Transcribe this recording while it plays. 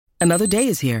Another day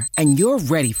is here, and you're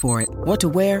ready for it. What to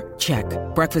wear? Check.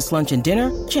 Breakfast, lunch, and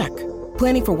dinner? Check.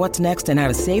 Planning for what's next and how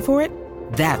to save for it?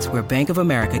 That's where Bank of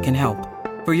America can help.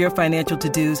 For your financial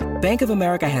to-dos, Bank of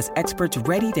America has experts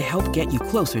ready to help get you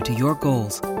closer to your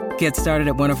goals. Get started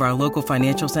at one of our local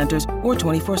financial centers or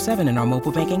 24/7 in our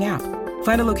mobile banking app.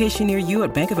 Find a location near you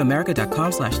at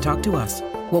bankofamerica.com/talktous.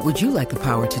 What would you like the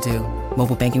power to do?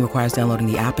 Mobile banking requires downloading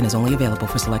the app and is only available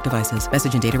for select devices.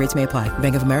 Message and data rates may apply.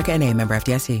 Bank of America N.A., member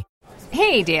FDIC.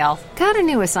 Hey, Dale. Got a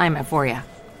new assignment for you.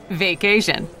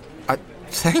 Vacation.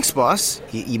 Thanks, boss.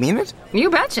 You mean it? You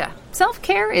betcha.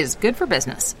 Self-care is good for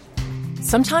business.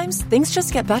 Sometimes things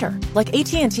just get better, like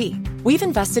AT&T. We've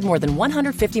invested more than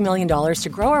 $150 million to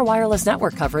grow our wireless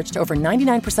network coverage to over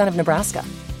 99% of Nebraska.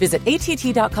 Visit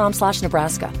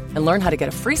att.com/Nebraska and learn how to get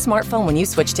a free smartphone when you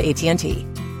switch to AT&T.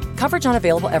 Coverage not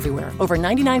available everywhere. Over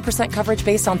 99% coverage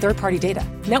based on third-party data.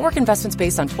 Network investments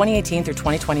based on 2018 through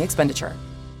 2020 expenditure.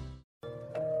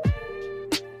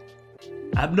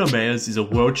 Abner Mares is a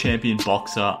world champion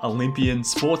boxer, Olympian,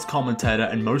 sports commentator,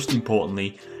 and most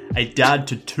importantly, a dad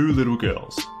to 2 little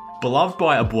girls. Beloved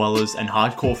by abuelas and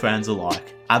hardcore fans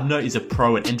alike, Abner is a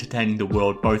pro at entertaining the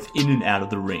world both in and out of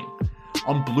the ring.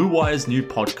 On Blue Wire's new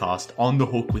podcast, On the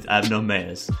Hook with Abner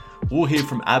Mares, we'll hear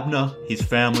from Abner, his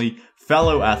family,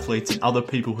 fellow athletes, and other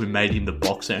people who made him the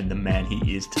boxer and the man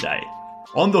he is today.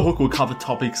 On the Hook will cover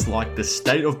topics like the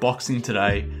state of boxing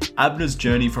today, Abner's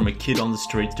journey from a kid on the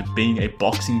streets to being a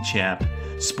boxing champ,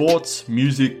 sports,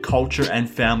 music, culture and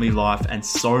family life, and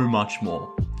so much more.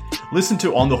 Listen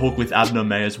to On the Hook with Abner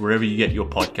Mares wherever you get your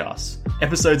podcasts.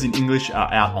 Episodes in English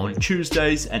are out on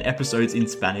Tuesdays and episodes in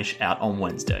Spanish out on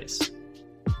Wednesdays.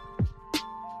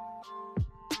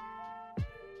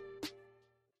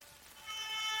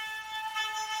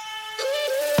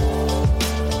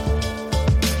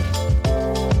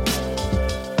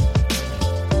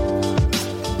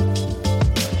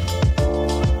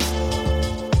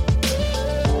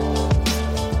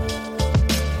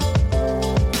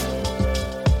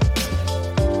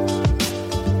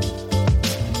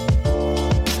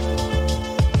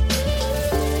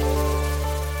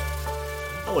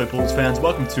 Bulls fans,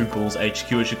 welcome to Bulls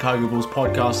HQ, a Chicago Bulls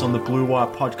podcast on the Blue Wire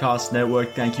Podcast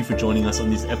Network. Thank you for joining us on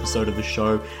this episode of the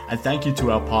show, and thank you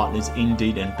to our partners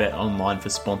Indeed and Bet Online for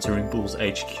sponsoring Bulls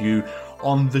HQ.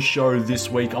 On the show this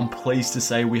week, I'm pleased to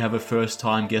say we have a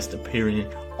first-time guest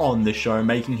appearing on the show,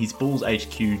 making his Bulls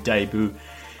HQ debut.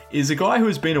 Is a guy who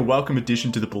has been a welcome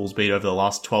addition to the Bulls beat over the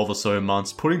last 12 or so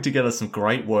months, putting together some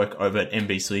great work over at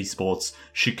NBC Sports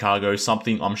Chicago,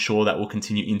 something I'm sure that will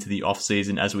continue into the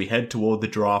offseason as we head toward the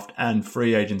draft and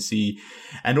free agency.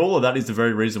 And all of that is the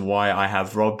very reason why I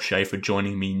have Rob Schaefer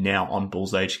joining me now on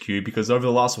Bulls HQ, because over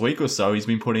the last week or so, he's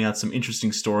been putting out some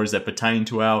interesting stories that pertain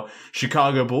to our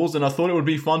Chicago Bulls, and I thought it would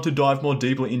be fun to dive more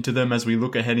deeply into them as we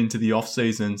look ahead into the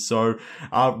offseason. So,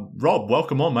 Rob,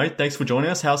 welcome on, mate. Thanks for joining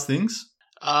us. How's things?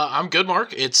 I'm good,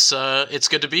 Mark. It's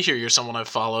good to be here. You're someone I've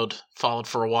followed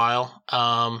for a while.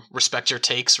 Respect your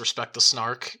takes, respect the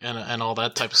snark, and all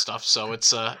that type of stuff. So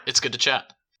it's good to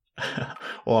chat.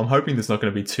 Well, I'm hoping there's not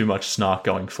going to be too much snark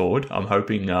going forward. I'm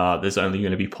hoping there's only going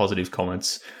to be positive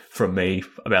comments from me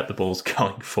about the Bulls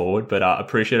going forward, but I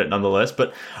appreciate it nonetheless.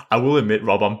 But I will admit,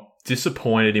 Rob, I'm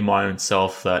disappointed in my own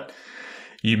self that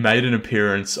you made an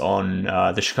appearance on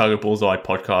the Chicago Bulls Eye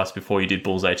podcast before you did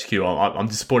Bulls HQ. I'm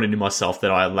disappointed in myself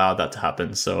that I allowed that to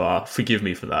happen, so forgive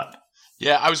me for that.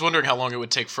 Yeah, I was wondering how long it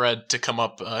would take Fred to come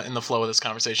up in the flow of this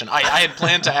conversation. I had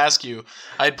planned to ask you.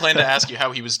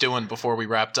 How he was doing before we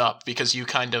wrapped up, because you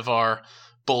kind of are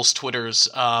Bulls Twitter's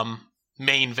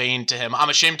main vein to him. I'm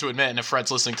ashamed to admit, and if Fred's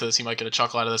listening to this, he might get a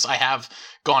chuckle out of this. I have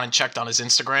gone and checked on his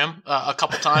Instagram a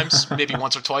couple times, maybe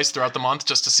once or twice throughout the month,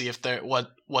 just to see if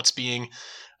what's being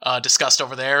discussed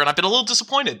over there. And I've been a little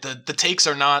disappointed. The takes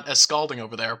are not as scalding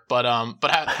over there. But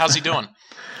how's he doing?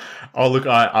 Oh, look,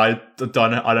 I don't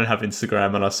have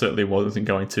Instagram, and I certainly wasn't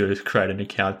going to create an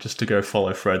account just to go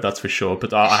follow Fred, that's for sure.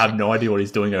 But I have no idea what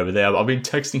he's doing over there. I've been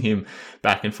texting him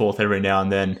back and forth every now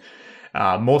and then,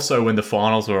 more so when the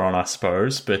finals were on, I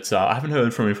suppose. But I haven't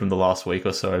heard from him from the last week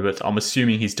or so. But I'm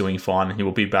assuming he's doing fine, and he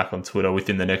will be back on Twitter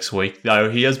within the next week. Though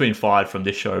he has been fired from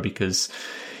this show because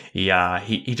he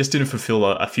just didn't fulfill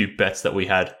a few bets that we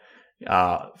had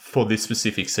for this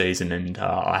specific season, and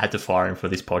I had to fire him for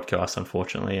this podcast,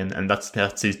 unfortunately, and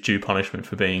that's his due punishment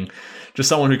for being just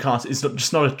someone who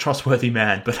is not a trustworthy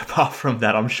man. But apart from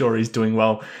that, I'm sure he's doing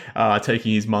well,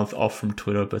 taking his month off from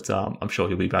Twitter, but I'm sure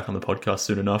he'll be back on the podcast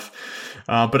soon enough.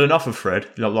 But enough of Fred.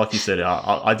 Like you said,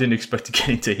 I didn't expect to get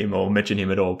into him or mention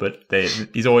him at all, but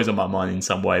he's always on my mind in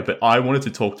some way. But I wanted to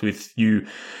talk with you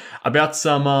about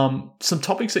some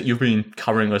topics that you've been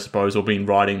covering, I suppose, or been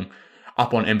writing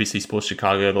up on NBC Sports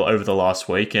Chicago over the last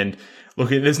week. And look,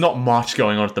 there's not much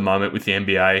going on at the moment with the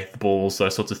NBA, the Bulls,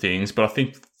 those sorts of things. But I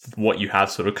think what you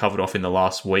have sort of covered off in the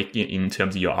last week in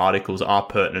terms of your articles are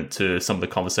pertinent to some of the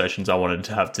conversations I wanted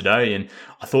to have today. And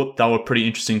I thought they were pretty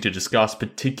interesting to discuss,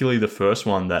 particularly the first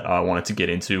one that I wanted to get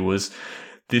into was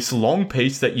this long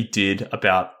piece that you did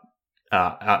about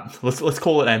let's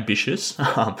call it ambitious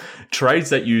trades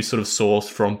that you sort of sourced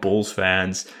from Bulls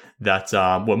fans that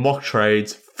were mock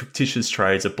trades, fictitious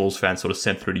trades that Bulls fans sort of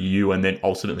sent through to you, and then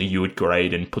ultimately you would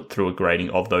grade and put through a grading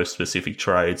of those specific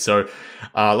trades. So,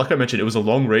 like I mentioned, it was a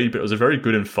long read, but it was a very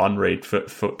good and fun read for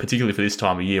particularly for this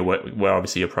time of year. We're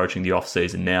obviously approaching the off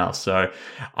season now. So,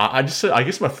 I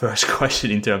guess my first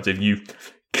question in terms of you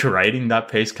creating that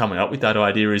piece, coming up with that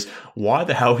idea is why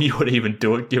the hell you would even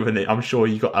do it, given that I'm sure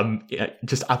you got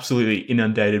just absolutely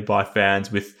inundated by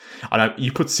fans with, I know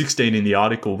you put 16 in the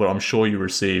article, but I'm sure you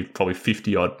received probably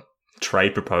 50 odd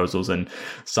trade proposals, and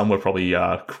some were probably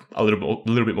a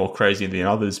little bit more crazy than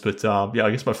others. But I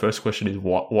guess my first question is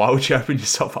why would you open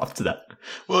yourself up to that?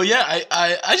 Well, yeah,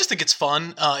 I just think it's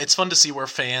fun. It's fun to see where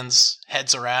fans'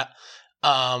 heads are at.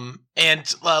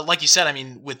 And like you said, I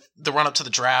mean, with the run up to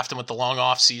the draft and with the long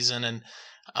off season and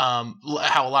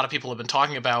how a lot of people have been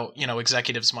talking about,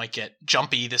 executives might get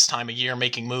jumpy this time of year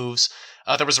making moves.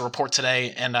 There was a report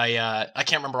today, and I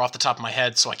can't remember off the top of my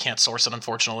head, so I can't source it,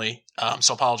 unfortunately.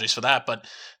 So apologies for that. But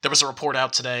there was a report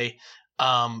out today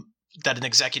that an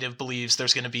executive believes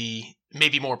there's going to be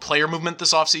maybe more player movement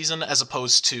this offseason as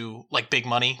opposed to like big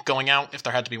money going out. If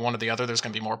there had to be one or the other, there's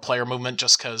going to be more player movement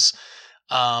just because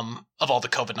of all the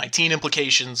COVID-19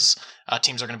 implications.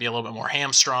 Teams are going to be a little bit more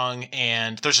hamstrung,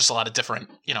 and there's just a lot of different,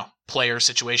 player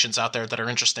situations out there that are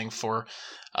interesting for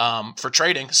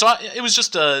trading. So it was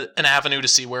just an avenue to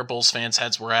see where Bulls fans'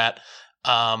 heads were at.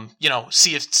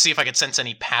 See if I could sense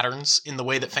any patterns in the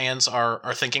way that fans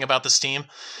are thinking about this team.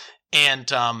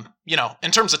 And,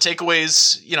 in terms of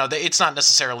takeaways, it's not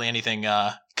necessarily anything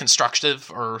constructive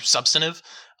or substantive.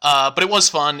 But it was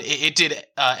fun. It did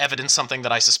evidence something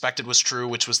that I suspected was true,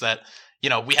 which was that,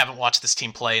 we haven't watched this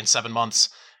team play in 7 months.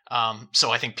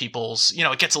 So I think people's,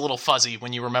 it gets a little fuzzy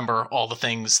when you remember all the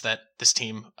things that this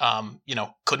team,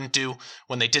 couldn't do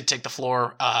when they did take the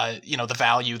floor, the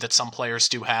value that some players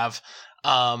do have.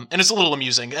 And it's a little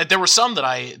amusing. There were some that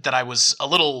I was a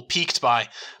little piqued by.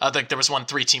 Like there was one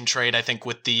 3-team trade, I think,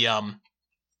 with the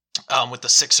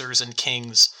Sixers and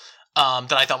Kings.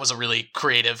 That I thought was a really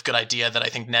creative, good idea that I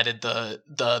think netted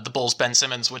the Bulls Ben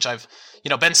Simmons, which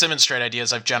Ben Simmons trade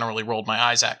ideas I've generally rolled my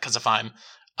eyes at, because if I'm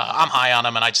high on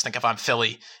him, and I just think if I'm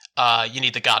Philly, you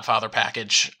need the Godfather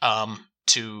package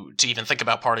to even think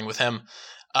about parting with him.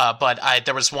 But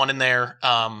there was one in there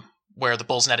where the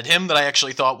Bulls netted him that I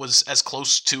actually thought was as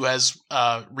close to as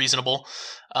reasonable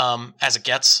as it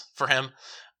gets for him.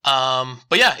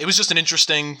 But yeah, it was just an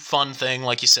interesting, fun thing,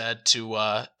 like you said,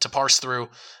 to parse through.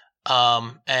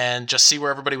 And just see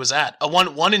where everybody was at.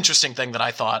 One interesting thing that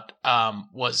I thought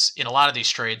was in a lot of these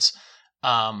trades,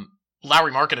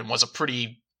 Lauri Markkanen was a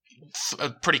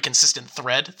pretty consistent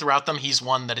thread throughout them. He's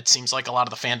one that it seems like a lot of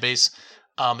the fan base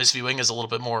is viewing as a little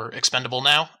bit more expendable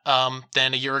now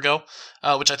than a year ago,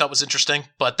 which I thought was interesting.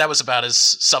 But that was about as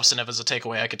substantive as a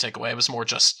takeaway I could take away. It was more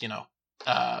just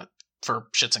for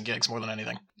shits and gigs more than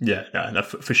anything. Yeah, no,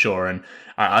 for sure. And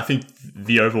I think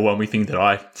the overwhelming thing that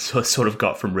I sort of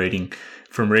got from reading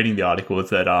the article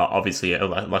is that obviously,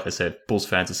 like I said, Bulls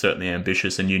fans are certainly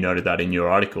ambitious, and you noted that in your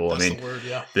article. That's the word,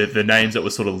 yeah. The names that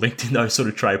were sort of linked in those sort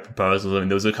of trade proposals. I mean,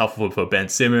 there was a couple for Ben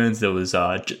Simmons. There was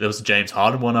a James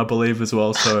Harden one, I believe, as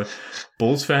well. So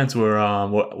Bulls fans were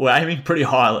aiming pretty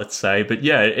high, let's say. But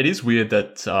yeah, it is weird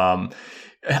that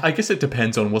I guess it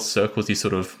depends on what circles you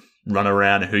sort of run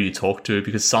around and who you talk to,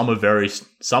 because some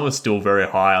are still very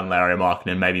high on Lauri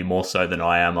Markkanen, maybe more so than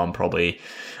I am. I'm probably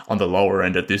on the lower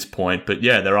end at this point. But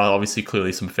yeah, there are obviously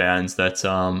clearly some fans that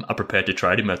are prepared to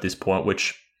trade him at this point,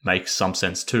 which makes some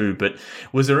sense too. But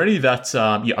was there any that,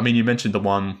 you mentioned the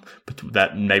one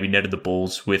that maybe netted the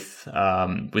Bulls with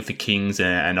the Kings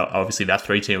and obviously that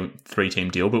three-team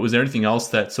deal, but was there anything else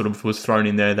that sort of was thrown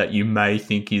in there that you may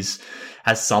think has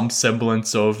some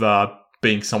semblance of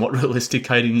being somewhat realistic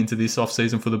heading into this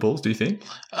offseason for the Bulls, do you think?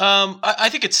 I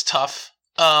think it's tough.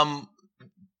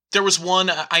 There was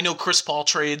one, I know Chris Paul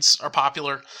trades are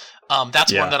popular.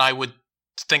 That's one that I would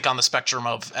think on the spectrum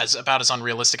of as about as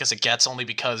unrealistic as it gets, only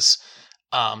because,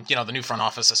 the new front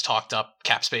office has talked up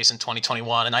cap space in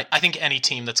 2021. And I think any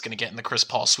team that's going to get in the Chris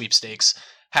Paul sweepstakes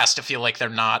has to feel like they're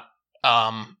not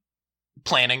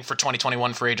planning for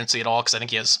 2021 free agency at all, because I think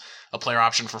he has a player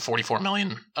option for $44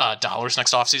 million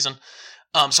next offseason.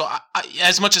 So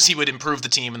as much as he would improve the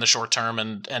team in the short term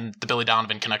and the Billy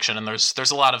Donovan connection, and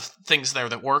there's a lot of things there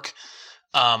that work,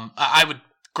 I would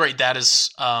grade that as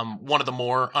one of the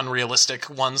more unrealistic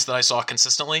ones that I saw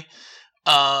consistently.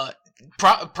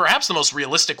 Perhaps the most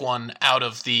realistic one out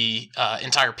of the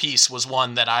entire piece was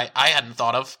one that I hadn't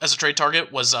thought of as a trade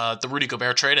target, was the Rudy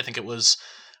Gobert trade. I think it was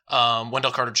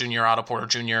Wendell Carter Jr., Otto Porter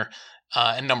Jr.,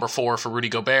 and number 4 for Rudy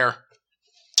Gobert.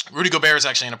 Rudy Gobert is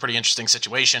actually in a pretty interesting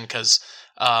situation because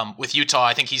with Utah,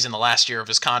 I think he's in the last year of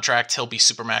his contract. He'll be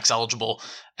Supermax eligible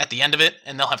at the end of it,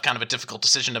 and they'll have kind of a difficult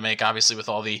decision to make, obviously, with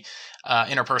all the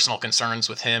interpersonal concerns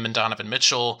with him and Donovan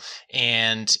Mitchell.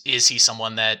 And is he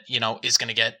someone that, is going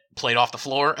to get played off the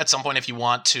floor at some point if you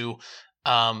want to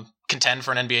contend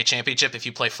for an NBA championship, if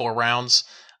you play 4 rounds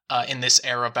in this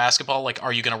era of basketball? Like,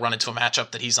 are you going to run into a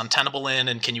matchup that he's untenable in,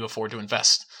 and can you afford to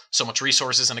invest so much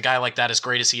resources in a guy like that, as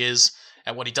great as he is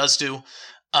at what he does do?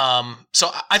 So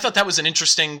I thought that was an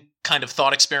interesting kind of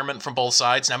thought experiment from both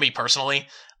sides. Now, me personally,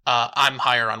 I'm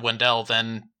higher on Wendell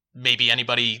than maybe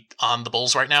anybody on the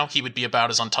Bulls right now. He would be about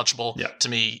as untouchable to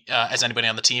me as anybody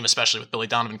on the team, especially with Billy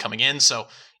Donovan coming in. So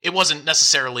it wasn't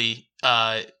necessarily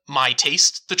my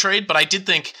taste, the trade, but I did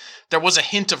think there was a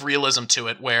hint of realism to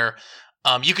it where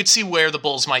you could see where the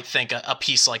Bulls might think a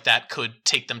piece like that could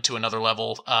take them to another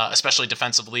level, especially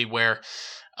defensively, where,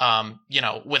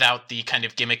 without the kind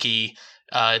of gimmicky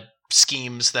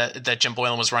schemes that Jim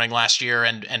Boylan was running last year,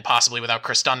 and possibly without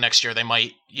Chris Dunn next year, they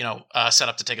might, set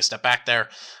up to take a step back there.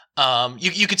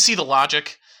 You could see the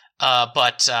logic,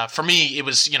 but for me, it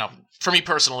was, for me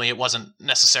personally, it wasn't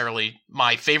necessarily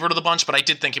my favorite of the bunch, but I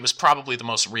did think it was probably the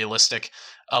most realistic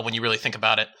when you really think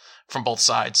about it from both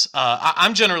sides.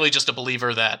 I'm generally just a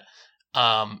believer that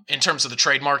in terms of the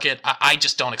trade market, I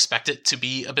just don't expect it to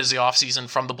be a busy offseason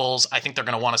from the Bulls. I think they're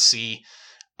going to want to see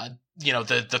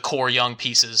the core young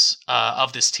pieces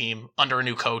of this team under a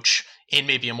new coach in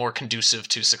maybe a more conducive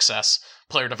to success,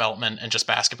 player development, and just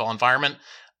basketball environment.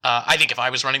 I think if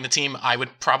I was running the team, I would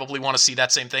probably want to see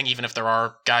that same thing, even if there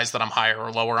are guys that I'm higher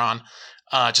or lower on,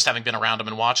 just having been around them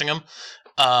and watching them.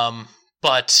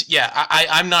 But yeah,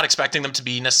 I'm not expecting them to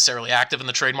be necessarily active in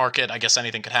the trade market. I guess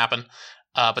anything could happen.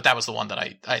 But that was the one that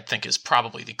I think is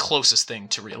probably the closest thing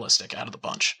to realistic out of the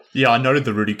bunch. Yeah, I noted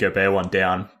the Rudy Gobert one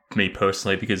down, me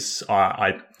personally, because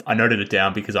I noted it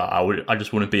down because I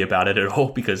just wouldn't be about it at all,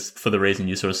 because for the reason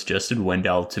you sort of suggested,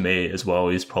 Wendell to me as well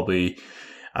is probably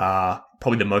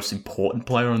the most important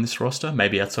player on this roster,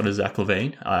 maybe outside of Zach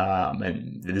LaVine.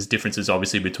 And there's differences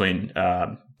obviously between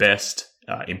best,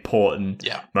 important,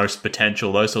 most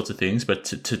potential, those sorts of things. But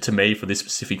to me, for this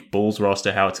specific Bulls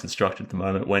roster, how it's constructed at the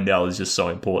moment, Wendell is just so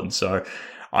important. So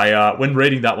I when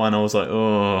reading that one, I was like,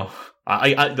 oh,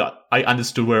 I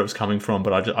understood where it was coming from,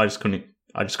 but I just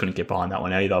couldn't get behind that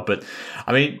one either. But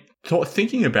I mean,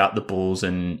 thinking about the Bulls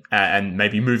and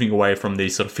maybe moving away from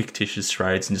these sort of fictitious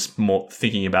trades and just more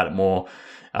thinking about it more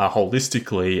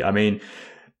holistically, I mean,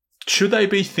 should they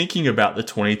be thinking about the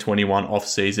 2021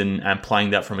 offseason and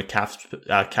playing that from a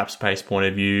cap space point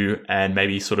of view, and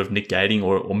maybe sort of negating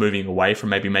or moving away from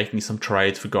maybe making some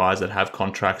trades for guys that have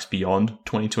contracts beyond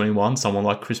 2021, someone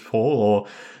like Chris Paul? Or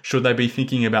should they be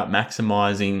thinking about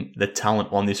maximizing the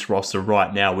talent on this roster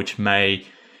right now, which may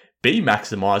be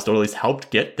maximized or at least helped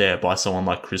get there by someone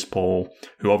like Chris Paul,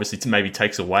 who obviously maybe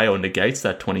takes away or negates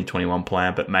that 2021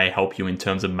 plan, but may help you in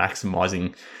terms of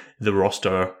maximizing the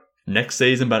roster next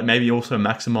season, but maybe also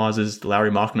maximizes Larry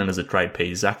Markkinen as a trade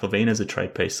piece, Zach LaVine as a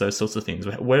trade piece, those sorts of things.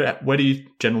 Where do you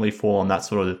generally fall on that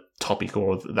sort of topic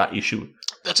or that issue?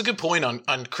 That's a good point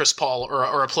on Chris Paul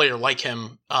or a player like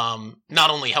him,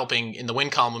 not only helping in the win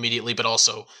column immediately, but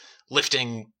also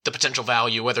lifting the potential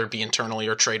value, whether it be internally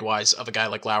or trade-wise, of a guy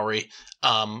like Lowry,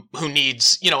 who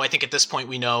needs, I think at this point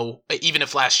we know, even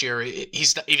if last year,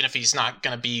 even if he's not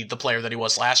going to be the player that he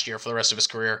was last year for the rest of his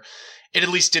career, it at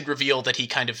least did reveal that he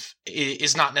kind of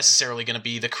is not necessarily going to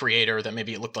be the creator that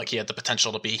maybe it looked like he had the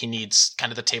potential to be. He needs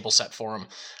kind of the table set for him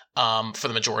for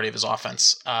the majority of his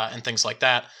offense and things like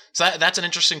that. So that's an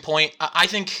interesting point. I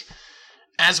think,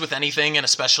 as with anything, and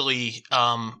especially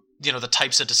the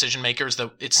types of decision makers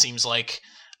that it seems like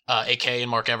AK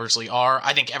and Mark Eversley are,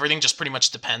 I think everything just pretty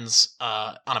much depends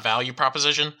on a value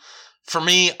proposition. For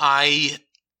me, I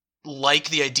like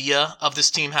the idea of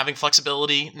this team having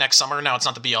flexibility next summer. Now, it's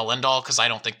not the be-all, end-all, because I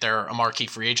don't think they're a marquee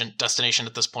free agent destination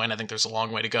at this point. I think there's a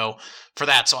long way to go for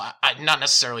that. So I'm not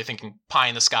necessarily thinking pie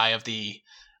in the sky of the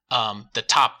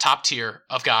top tier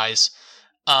of guys.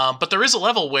 But there is a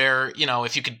level where,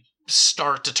 if you could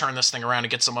start to turn this thing around and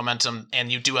get some momentum,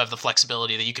 and you do have the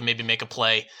flexibility that you can maybe make a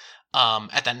play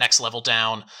at that next level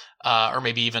down, or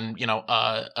maybe even,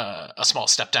 a small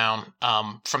step down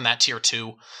from that tier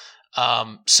 2.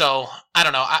 So I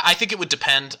don't know. I think it would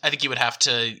depend. I think you would have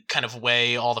to kind of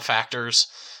weigh all the factors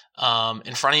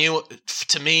in front of you.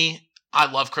 To me,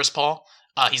 I love Chris Paul.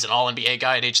 He's an all-NBA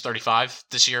guy at age 35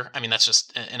 this year. I mean, that's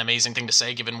just an amazing thing to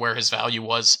say given where his value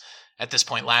was at this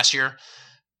point last year.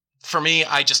 For me,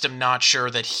 I just am not sure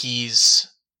that he's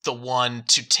the one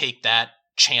to take that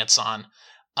chance on.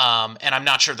 And I'm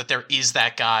not sure that there is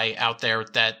that guy out there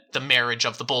that the marriage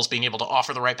of the Bulls being able to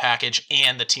offer the right package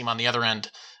and the team on the other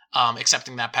end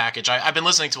accepting that package. I've been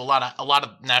listening to a lot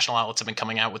of national outlets have been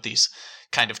coming out with these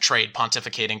kind of trade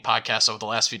pontificating podcasts over the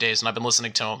last few days, and I've been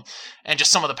listening to them. And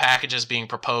just some of the packages being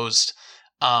proposed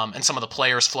and some of the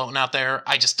players floating out there,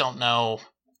 I just don't know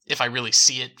if I really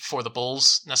see it for the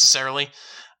Bulls necessarily.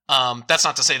 That's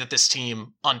not to say that this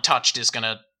team, untouched, is going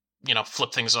to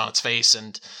flip things on its face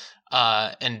and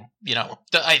I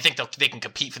think they can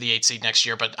compete for the 8th seed next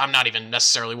year, but I'm not even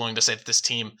necessarily willing to say that this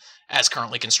team, as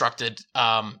currently constructed,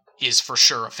 is for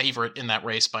sure a favorite in that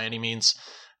race by any means.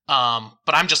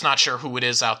 But I'm just not sure who it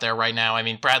is out there right now. I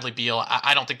mean, Bradley Beal,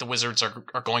 I don't think the Wizards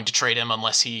are going to trade him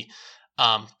unless he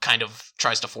kind of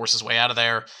tries to force his way out of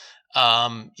there.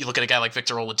 You look at a guy like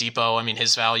Victor Oladipo. I mean,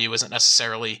 his value isn't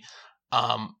necessarily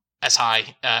as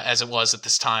high as it was at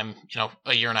this time,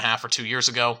 a year and a half or 2 years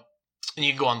ago. And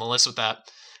you can go on the list with that.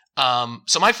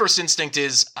 So my first instinct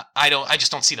is I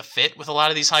just don't see the fit with a lot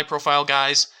of these high profile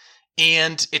guys.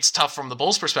 And it's tough from the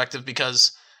Bulls perspective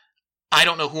because I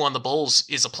don't know who on the Bulls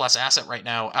is a plus asset right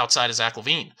now outside of Zach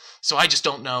LaVine. So I just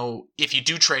don't know if you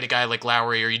do trade a guy like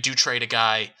Lowry or you do trade a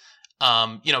guy,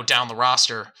 down the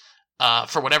roster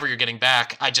for whatever you're getting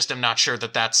back. I just am not sure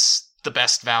that that's the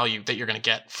best value that you're going to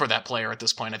get for that player at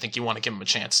this point. I think you want to give him a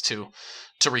chance to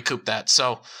recoup that.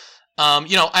 So,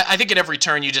 I think at every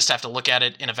turn you just have to look at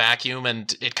it in a vacuum,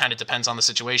 and it kind of depends on the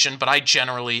situation. But I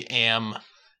generally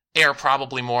err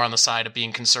probably more on the side of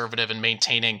being conservative and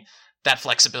maintaining that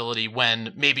flexibility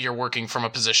when maybe you're working from a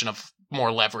position of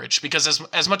more leverage. Because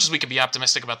as much as we could be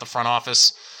optimistic about the front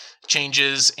office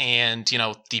changes and,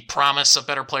 the promise of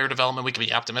better player development, we could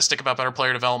be optimistic about better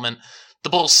player development. The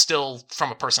Bulls still,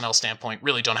 from a personnel standpoint,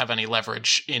 really don't have any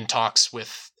leverage in talks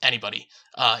with anybody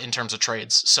in terms of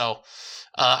trades. So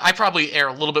I probably err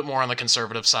a little bit more on the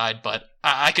conservative side, but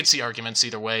I could see arguments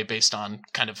either way based on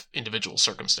kind of individual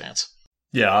circumstance.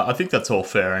 Yeah, I think that's all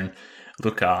fair. And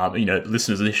look,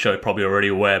 listeners of this show are probably already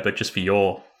aware, but just for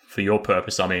your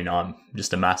purpose, I mean, I'm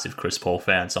just a massive Chris Paul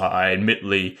fan, so I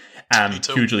admittedly am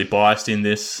hugely biased in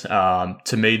this.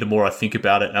 To me, the more I think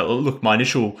about it, look, my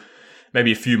initial,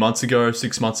 maybe a few months ago,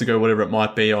 6 months ago, whatever it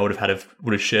might be, I would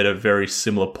have shared a very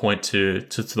similar point to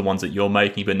the ones that you're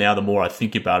making. But now the more I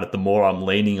think about it, the more I'm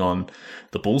leaning on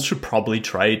the Bulls should probably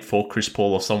trade for Chris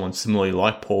Paul or someone similarly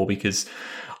like Paul, because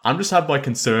I'm just have my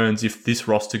concerns if this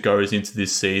roster goes into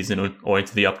this season or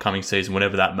into the upcoming season,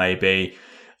 whenever that may be,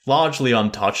 largely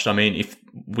untouched. I mean, if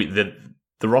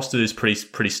the roster is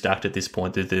pretty stacked at this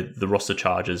point. The roster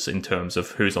charges in terms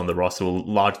of who's on the roster will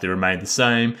largely remain the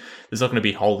same. There's not going to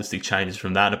be holistic changes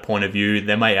from that point of view.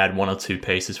 They may add one or two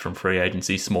pieces from free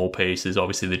agency, small pieces.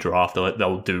 Obviously, the draft,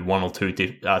 they'll do one or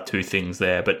two things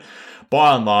there. But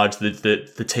by and large,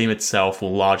 the team itself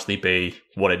will largely be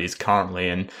what it is currently.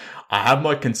 And I have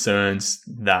my concerns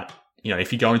that,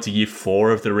 if you go into year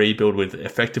 4 of the rebuild with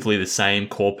effectively the same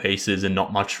core pieces and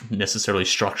not much necessarily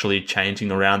structurally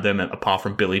changing around them, apart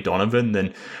from Billy Donovan,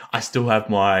 then I still have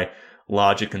my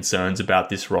larger concerns about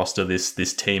this roster,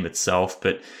 this team itself.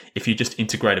 But if you just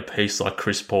integrate a piece like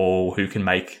Chris Paul, who can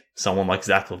make someone like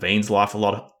Zach LaVine's life a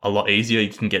lot easier, you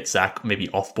can get Zach maybe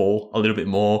off ball a little bit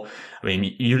more. I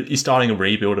mean, you're starting a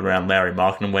rebuild around Larry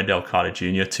Markin and Wendell Carter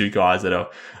Jr., two guys that are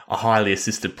highly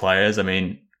assisted players. I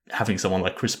mean, having someone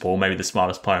like Chris Paul, maybe the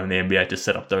smartest player in the NBA, to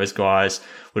set up those guys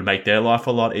would make their life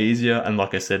a lot easier. And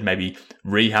like I said, maybe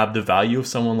rehab the value of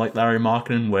someone like Larry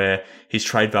Markkinen, where his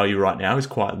trade value right now is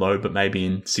quite low, but maybe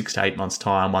in 6 to 8 months'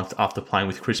 time, after playing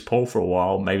with Chris Paul for a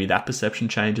while, maybe that perception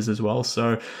changes as well.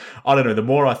 So I don't know. The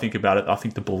more I think about it, I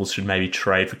think the Bulls should maybe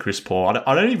trade for Chris Paul.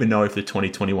 I don't even know if the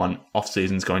 2021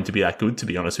 offseason is going to be that good, to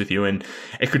be honest with you. And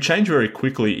it could change very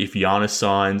quickly if Giannis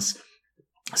signs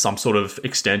some sort of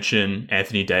extension,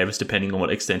 Anthony Davis, depending on what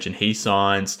extension he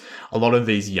signs. A lot of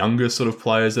these younger sort of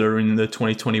players that are in the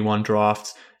 2021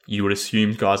 draft, you would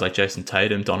assume guys like Jason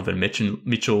Tatum, Donovan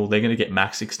Mitchell, they're going to get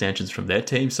max extensions from their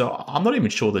team. So I'm not even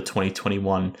sure the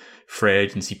 2021 free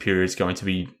agency period is going to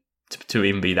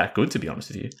even be that good, to be honest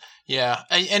with you. Yeah,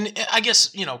 and I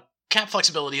guess, cap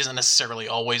flexibility isn't necessarily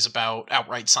always about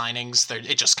outright signings.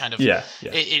 It just kind of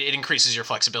It increases your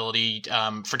flexibility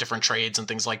for different trades and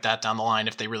things like that down the line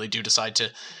if they really do decide to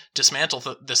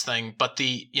dismantle this thing. But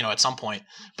at some point.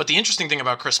 But the interesting thing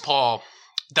about Chris Paul,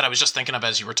 that I was just thinking of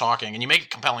as you were talking, and you make a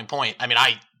compelling point. I mean,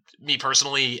 me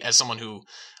personally, as someone who,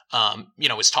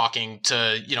 is talking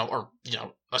to,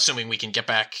 assuming we can get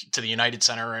back to the United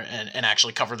Center and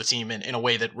actually cover the team in a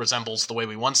way that resembles the way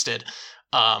we once did.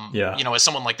 As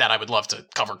someone like that, I would love to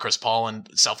cover Chris Paul, and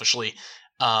selfishly,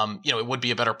 it would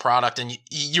be a better product. And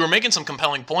you were making some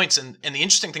compelling points. And the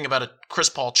interesting thing about a Chris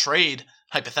Paul trade,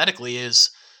 hypothetically, is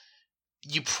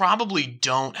you probably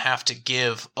don't have to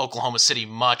give Oklahoma City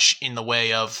much in the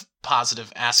way of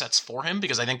positive assets for him,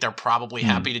 because I think they're probably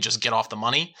happy to just get off the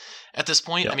money at this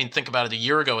point. I mean, think about it, a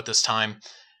year ago at this time,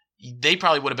 they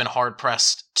probably would have been hard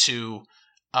pressed to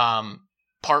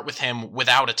part with him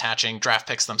without attaching draft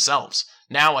picks themselves.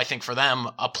 Now, I think for them,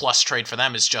 a plus trade for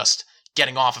them is just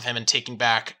getting off of him and taking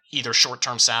back either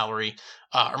short-term salary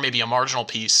or maybe a marginal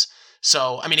piece.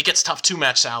 So, I mean, it gets tough to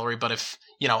match salary, but if,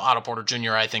 Otto Porter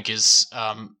Jr., I think is,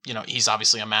 he's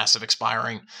obviously a massive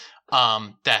expiring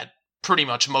that pretty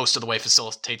much most of the way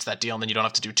facilitates that deal, and then you don't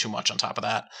have to do too much on top of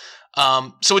that.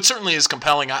 So it certainly is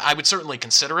compelling. I would certainly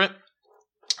consider it.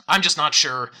 I'm just not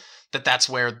sure that that's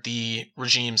where the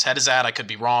regime's head is at. I could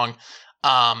be wrong.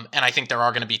 And I think there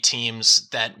are going to be teams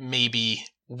that maybe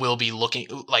will be looking,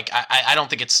 like, I don't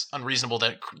think it's unreasonable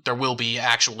that there will be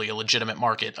actually a legitimate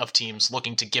market of teams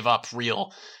looking to give up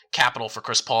real capital for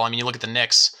Chris Paul. I mean, you look at the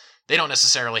Knicks, they don't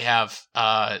necessarily have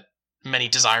many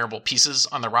desirable pieces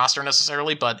on their roster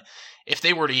necessarily, but if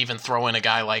they were to even throw in a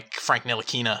guy like Frank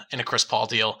Ntilikina in a Chris Paul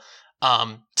deal,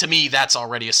 to me, that's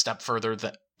already a step further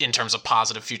in terms of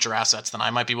positive future assets than I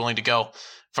might be willing to go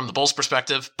from the Bulls'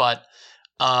 perspective. But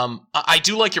I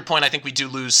do like your point. I think we do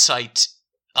lose sight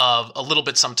of a little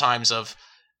bit sometimes of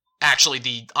actually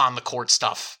the on-the-court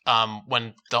stuff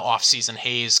when the off-season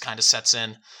haze kind of sets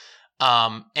in.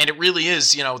 And it really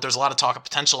is, there's a lot of talk of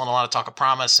potential and a lot of talk of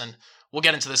promise, and we'll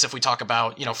get into this if we talk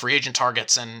about, free agent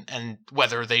targets and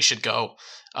whether they should go,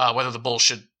 whether the Bulls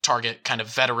should target kind of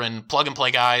veteran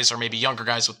plug-and-play guys or maybe younger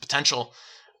guys with potential.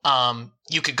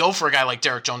 You could go for a guy like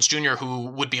Derrick Jones Jr., who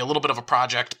would be a little bit of a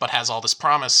project but has all this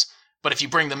promise. But if you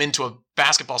bring them into a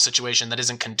basketball situation that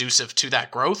isn't conducive to that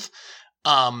growth,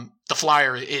 the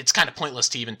flyer, it's kind of pointless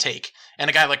to even take. And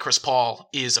a guy like Chris Paul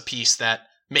is a piece that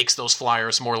makes those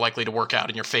flyers more likely to work out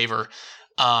in your favor.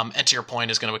 And to your point,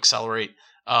 is going to accelerate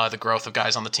the growth of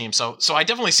guys on the team. So I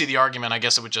definitely see the argument. I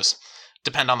guess it would just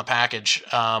depend on the package.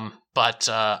 But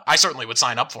I certainly would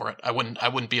sign up for it. I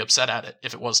wouldn't be upset at it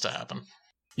if it was to happen.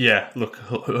 Yeah, look,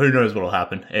 who knows what will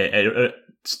happen.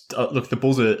 Look, the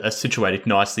Bulls are situated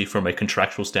nicely from a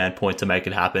contractual standpoint to make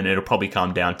it happen. It'll probably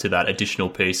come down to that additional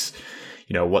piece.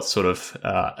 What sort of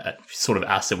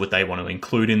asset would they want to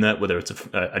include in that, whether it's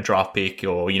a draft pick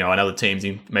or, another team's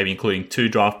maybe including 2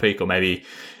 draft pick or maybe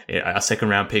a second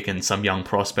round pick and some young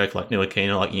prospect like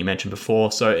Ntilikina, like you mentioned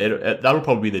before. So that'll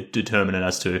probably be the determinant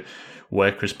as to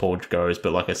where Chris Paul goes.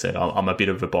 But like I said, I'm a bit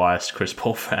of a biased Chris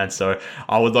Paul fan, so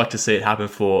I would like to see it happen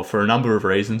for a number of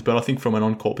reasons. But I think from an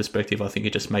on-court perspective, I think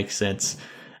it just makes sense.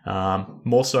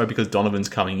 More so because Donovan's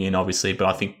coming in, obviously, but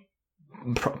I think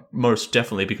most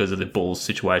definitely because of the Bulls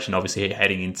situation. Obviously,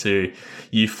 heading into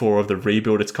year 4 of the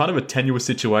rebuild, it's kind of a tenuous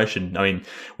situation. I mean,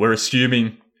 we're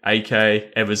assuming AK,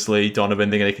 Eversley, Donovan,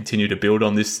 they're going to continue to build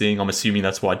on this thing. I'm assuming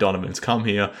that's why Donovan's come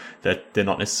here, that they're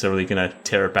not necessarily going to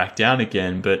tear it back down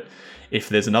again. But if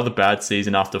there's another bad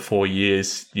season after 4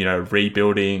 years,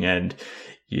 rebuilding, and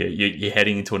you're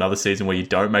heading into another season where you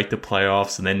don't make the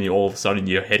playoffs, and then all of a sudden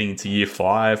you're heading into year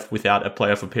 5 without a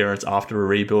playoff appearance after a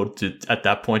rebuild, at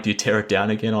that point, do you tear it down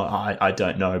again? I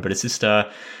don't know. But it's just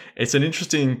it's an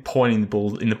interesting point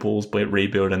in the Bulls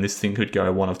rebuild, and this thing could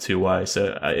go one of 2 ways.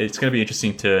 So it's going to be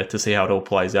interesting to see how it all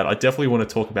plays out. I definitely want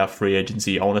to talk about free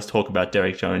agency. I want us to talk about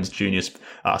Derrick Jones Jr.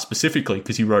 Specifically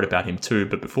because you wrote about him too.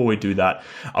 But before we do that,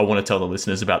 I want to tell the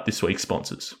listeners about this week's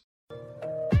sponsors.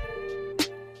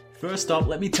 First up,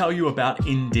 let me tell you about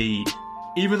Indeed.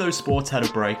 Even though sports had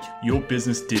a break, your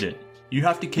business didn't. You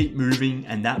have to keep moving,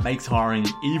 and that makes hiring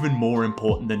even more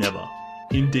important than ever.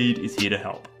 Indeed is here to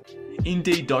help.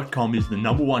 Indeed.com is the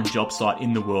 #1 job site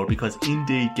in the world because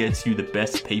Indeed gets you the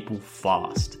best people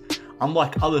fast.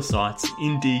 Unlike other sites,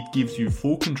 Indeed gives you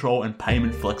full control and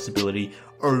payment flexibility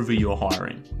over your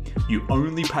hiring. You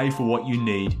only pay for what you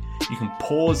need, you can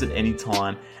pause at any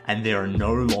time, and there are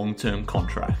no long-term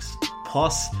contracts.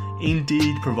 Plus,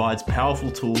 Indeed provides powerful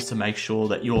tools to make sure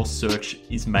that your search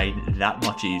is made that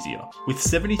much easier. With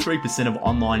 73% of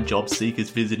online job seekers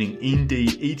visiting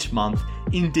Indeed each month,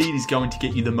 Indeed is going to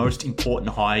get you the most important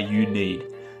hire you need,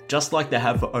 just like they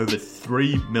have for over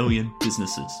 3 million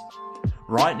businesses.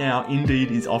 Right now,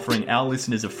 Indeed is offering our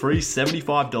listeners a free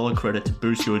 $75 credit to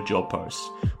boost your job posts,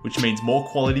 which means more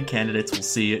quality candidates will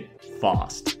see it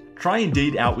fast. Try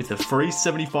Indeed out with a free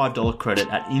 $75 credit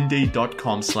at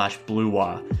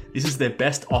Indeed.com/BlueWire. This is their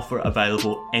best offer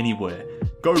available anywhere.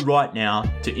 Go right now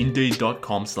to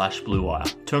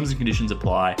Indeed.com/BlueWire. Terms and conditions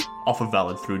apply. Offer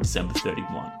valid through December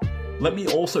 31. Let me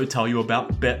also tell you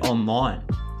about Bet Online.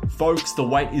 Folks, the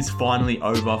wait is finally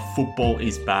over. Football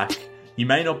is back. You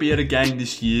may not be at a game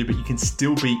this year, but you can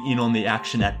still be in on the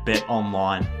action at Bet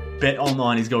Online. Bet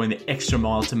Online is going the extra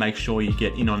mile to make sure you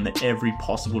get in on every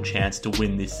possible chance to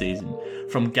win this season.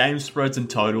 From game spreads and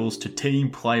totals to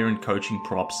team, player and coaching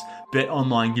props, Bet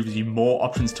Online gives you more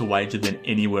options to wager than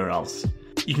anywhere else.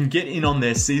 You can get in on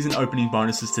their season opening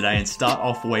bonuses today and start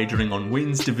off wagering on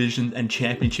wins, division and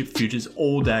championship futures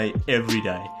all day, every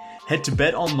day. Head to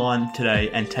Bet Online today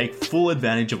and take full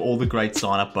advantage of all the great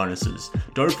sign-up bonuses.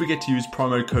 Don't forget to use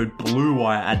promo code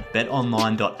BLUEWIRE at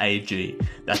betonline.ag.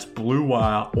 That's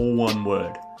BLUEWIRE, all one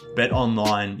word. Bet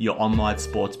Online, your online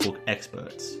sportsbook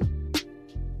experts.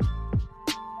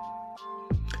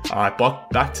 Alright,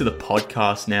 back to the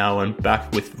podcast now, and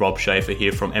back with Rob Schaefer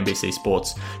here from NBC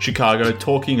Sports Chicago,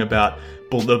 talking about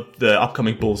the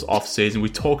upcoming Bulls offseason. We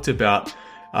talked about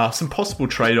some possible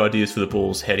trade ideas for the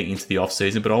Bulls heading into the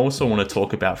offseason, but I also want to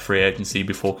talk about free agency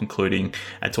before concluding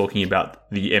and talking about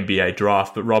the NBA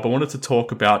draft. But Rob, I wanted to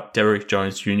talk about Derrick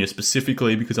Jones Jr.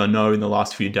 specifically because I know in the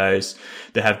last few days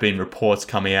there have been reports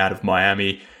coming out of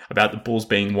Miami about the Bulls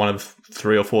being one of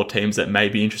 3 or 4 teams that may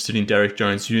be interested in Derrick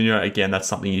Jones Jr. Again, that's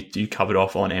something you covered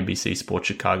off on NBC Sports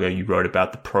Chicago. You wrote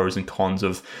about the pros and cons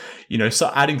of,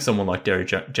 so adding someone like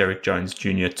Derrick Jones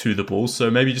Jr. to the Bulls. So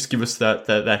maybe just give us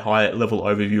that high level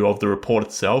overview of the report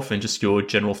itself and just your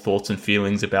general thoughts and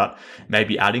feelings about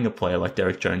maybe adding a player like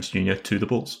Derrick Jones Jr. to the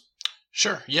Bulls.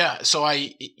 Sure. Yeah. So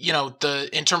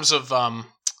in terms of the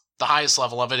highest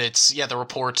level of it, it's the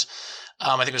report.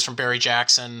 I think it was from Barry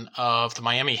Jackson of the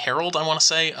Miami Herald, I want to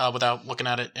say, without looking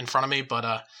at it in front of me.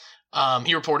 But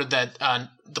he reported that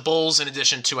the Bulls, in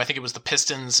addition to, I think it was the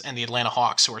Pistons and the Atlanta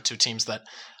Hawks, who are 2 teams that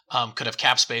could have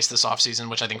cap space this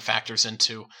offseason, which I think factors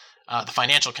into the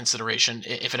financial consideration,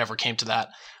 if it ever came to that,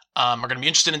 are going to be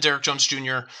interested in Derrick Jones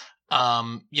Jr.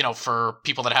 For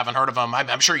people that haven't heard of him,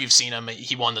 I'm sure you've seen him.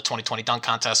 He won the 2020 dunk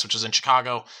contest, which was in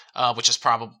Chicago, which is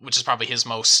probably his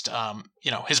most,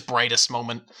 his brightest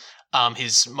moment.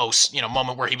 His most,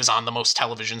 moment where he was on the most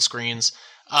television screens.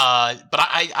 But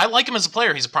I like him as a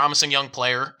player. He's a promising young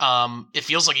player. It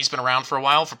feels like he's been around for a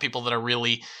while for people that are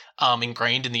really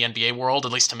ingrained in the NBA world.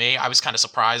 At least to me, I was kind of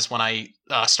surprised when I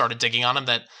started digging on him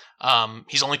that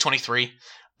he's only 23.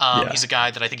 He's a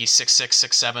guy that I think he's 6'6",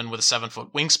 6'7", with a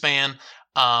 7-foot wingspan.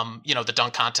 The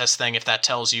dunk contest thing, if that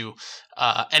tells you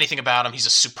anything about him, he's a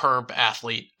superb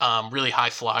athlete, really high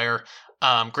flyer.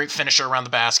 Great finisher around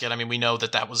the basket. I mean, we know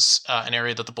that was an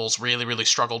area that the Bulls really, really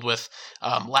struggled with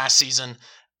last season,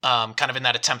 kind of in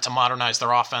that attempt to modernize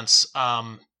their offense.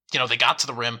 They got to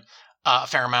the rim a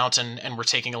fair amount and were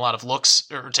taking a lot of looks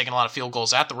or taking a lot of field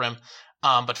goals at the rim,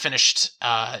 but finished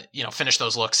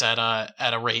those looks at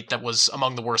a rate that was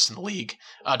among the worst in the league,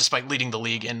 despite leading the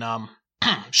league in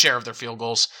share of their field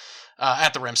goals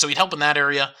at the rim. So he'd help in that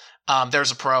area.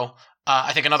 There's a pro.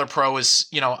 I think another pro is,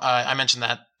 I mentioned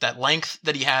that length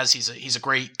that he has. He's a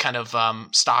great kind of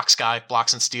stocks guy,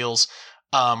 blocks and steals,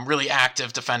 really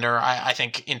active defender. I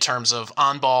think in terms of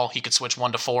on ball, he could switch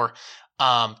 1 to 4.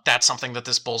 That's something that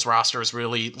this Bulls roster is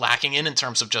really lacking in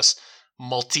terms of just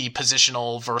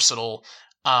multi-positional, versatile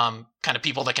kind of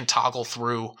people that can toggle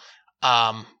through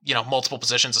multiple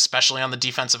positions, especially on the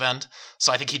defensive end.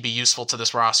 So I think he'd be useful to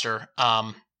this roster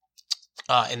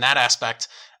in that aspect.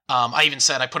 I even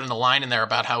said, I put in a line in there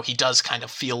about how he does kind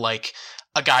of feel like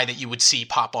a guy that you would see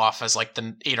pop off as like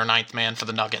the 8th or 9th man for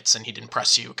the Nuggets, and he'd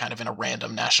impress you kind of in a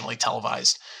random nationally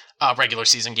televised regular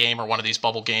season game or one of these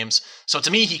bubble games. So to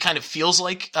me, he kind of feels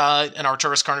like an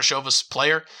Arturas Karnisovas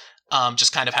player,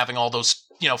 just kind of having all those,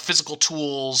 physical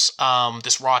tools,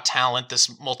 this raw talent, this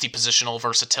multi-positional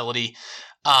versatility.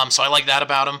 So I like that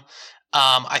about him.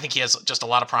 I think he has just a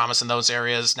lot of promise in those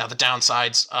areas. Now, the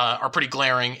downsides are pretty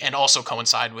glaring and also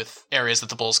coincide with areas that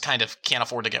the Bulls kind of can't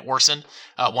afford to get worse in.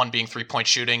 One being three-point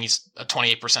shooting. He's a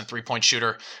 28% three-point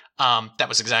shooter. That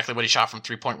was exactly what he shot from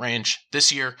three-point range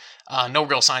this year. No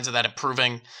real signs of that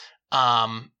improving.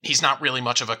 He's not really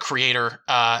much of a creator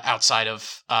outside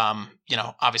of,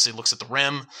 obviously looks at the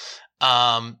rim.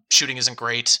 Shooting isn't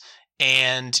great.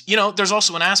 And, there's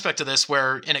also an aspect to this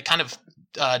where, and it kind of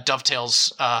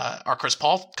dovetails our Chris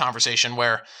Paul conversation,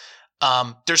 where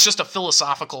there's just a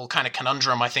philosophical kind of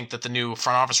conundrum I think that the new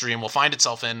front office regime will find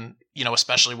itself in,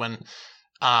 especially when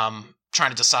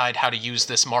trying to decide how to use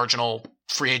this marginal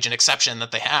free agent exception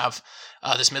that they have,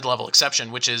 this mid-level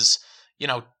exception, which is,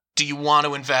 do do you want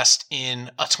to invest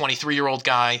in a 23-year-old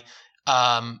guy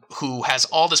who has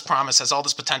all this promise, has all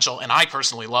this potential, and I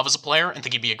personally love as a player and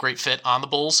think he'd be a great fit on the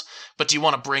Bulls, but do you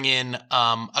want to bring in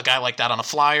a guy like that on a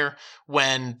flyer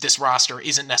when this roster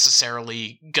isn't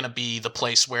necessarily going to be the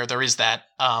place where there is that,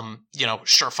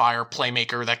 surefire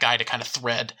playmaker, that guy to kind of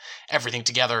thread everything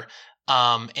together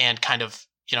and kind of,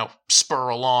 spur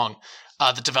along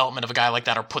the development of a guy like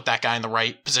that or put that guy in the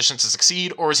right position to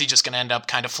succeed? Or is he just going to end up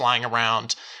kind of flying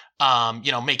around,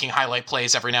 making highlight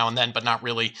plays every now and then, but not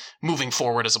really moving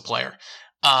forward as a player?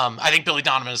 I think Billy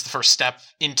Donovan is the first step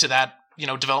into that,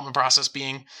 development process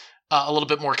being a little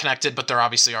bit more connected, but there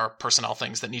obviously are personnel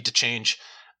things that need to change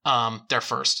there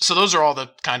first. So those are all the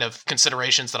kind of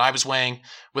considerations that I was weighing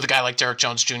with a guy like Derek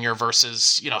Jones Jr.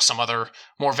 versus, some other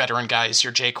more veteran guys,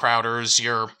 your Jay Crowders,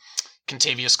 your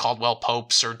Contavious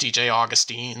Caldwell-Popes or DJ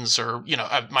Augustines, or,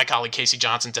 my colleague Casey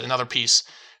Johnson did another piece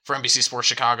for NBC Sports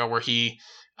Chicago where he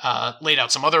laid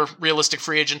out some other realistic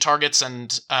free agent targets,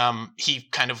 and he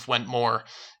kind of went more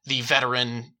the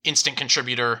veteran, instant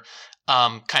contributor,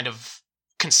 kind of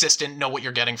consistent, know what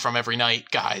you're getting from every night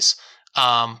guys.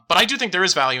 But I do think there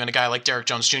is value in a guy like Derek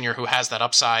Jones Jr. who has that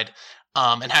upside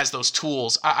and has those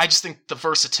tools. I just think the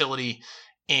versatility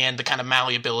and the kind of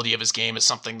malleability of his game is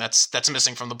something that's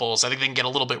missing from the Bulls. I think they can get a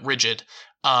little bit rigid,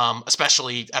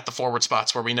 especially at the forward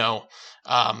spots where we know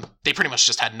they pretty much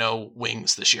just had no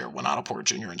wings this year when Otto Porter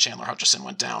Jr. and Chandler Hutchison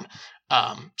went down.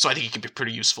 So I think he can be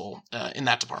pretty useful in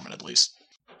that department at least.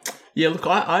 Yeah, look,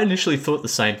 I initially thought the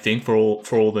same thing for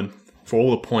all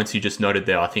the points you just noted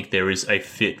there. I think there is a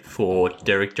fit for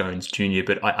Derek Jones Jr.,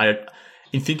 but I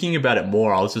in thinking about it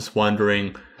more, I was just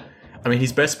wondering,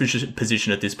 his best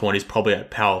position at this point is probably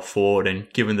at power forward,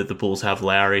 and given that the Bulls have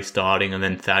Lowry starting and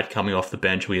then Thad coming off the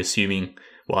bench, we're assuming,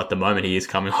 well, at the moment he is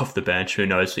coming off the bench. Who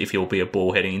knows if he'll be a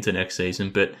Bull heading into next season,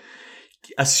 but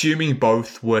assuming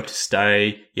both were to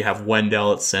stay, you have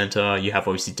Wendell at center, you have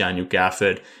obviously Daniel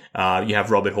Gafford, you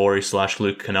have Robert Horry /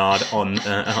 Luke Kennard on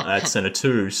at center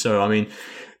too. So,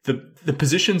 the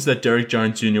positions that Derek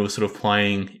Jones Jr. was sort of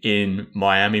playing in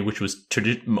Miami, which was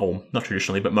not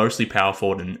traditionally, but mostly power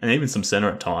forward and even some center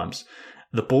at times,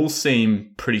 the Bulls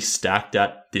seem pretty stacked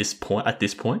at this point.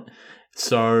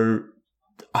 So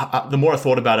the more I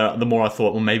thought about it, the more I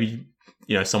thought, well, maybe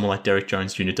someone like Derek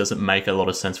Jones Jr. doesn't make a lot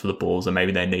of sense for the Bulls, and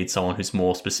maybe they need someone who's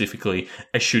more specifically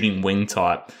a shooting wing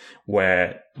type,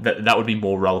 where that would be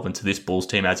more relevant to this Bulls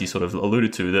team, as you sort of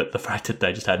alluded to, that the fact that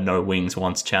they just had no wings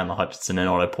once Chandler Hutchison and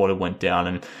Otto Porter went down,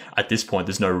 and at this point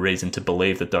there's no reason to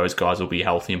believe that those guys will be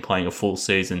healthy and playing a full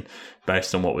season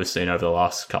based on what we've seen over the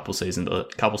last couple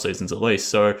seasons at least.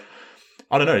 So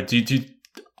I don't know.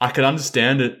 I could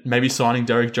understand it maybe signing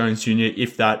Derek Jones Jr.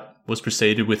 if that was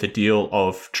preceded with a deal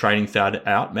of trading Thad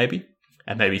out, maybe,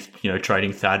 and maybe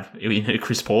trading Thad in a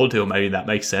Chris Paul deal, maybe that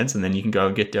makes sense, and then you can go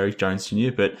and get Derek Jones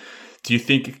Jr. But do you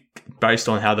think, based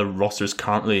on how the roster is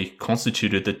currently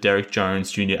constituted, that Derek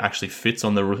Jones Jr. actually fits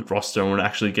on the roster and would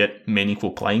actually get meaningful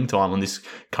playing time on this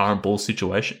current Bulls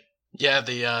situation? Yeah,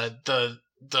 the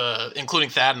including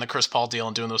Thad and the Chris Paul deal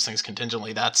and doing those things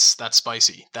contingently, that's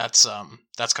spicy. That's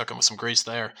cooking with some grease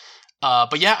there.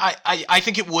 But yeah, I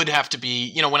think it would have to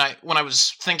be, when I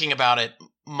was thinking about it,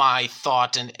 my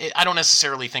thought, and I don't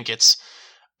necessarily think it's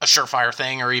a surefire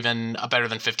thing or even a better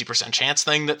than 50% chance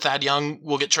thing that Thad Young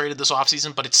will get traded this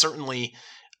offseason, but it certainly,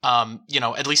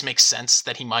 at least makes sense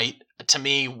that he might. To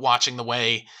me, watching the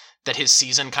way that his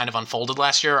season kind of unfolded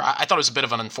last year, I thought it was a bit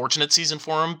of an unfortunate season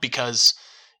for him because,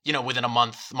 within a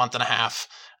month and a half,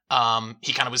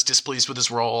 he kind of was displeased with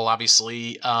his role,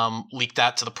 obviously, leaked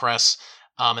that to the press.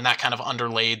 And that kind of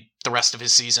underlaid the rest of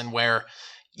his season where,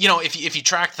 if you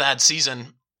track that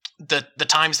season, the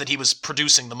times that he was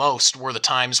producing the most were the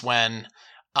times when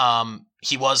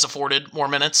he was afforded more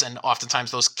minutes, and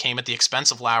oftentimes those came at the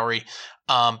expense of Lowry,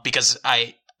 because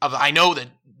I know that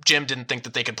Jim didn't think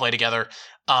that they could play together,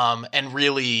 and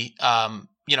really,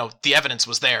 the evidence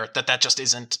was there that just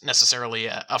isn't necessarily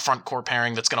a front court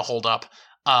pairing that's going to hold up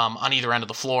on either end of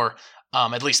the floor,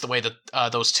 at least the way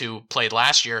that those two played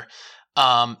last year.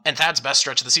 And Thad's best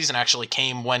stretch of the season actually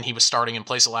came when he was starting in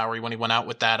place of Lowry when he went out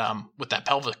with that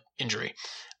pelvic injury.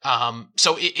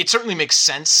 So it certainly makes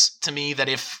sense to me that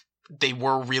if they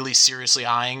were really seriously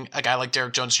eyeing a guy like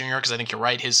Derek Jones Jr., because I think you're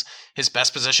right, his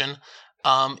best position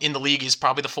in the league is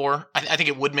probably the 4. I think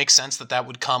it would make sense that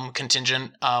would come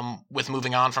contingent with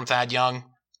moving on from Thad Young.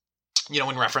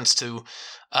 In reference to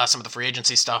some of the free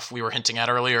agency stuff we were hinting at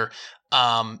earlier.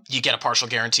 You get a partial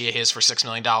guarantee of his for $6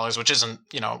 million, which isn't,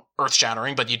 earth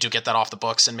shattering, but you do get that off the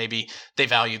books, and maybe they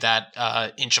value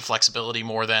that inch of flexibility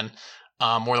more than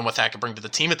what that could bring to the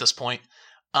team at this point.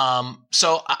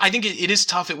 So I think it is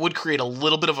tough. It would create a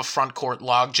little bit of a front court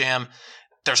logjam.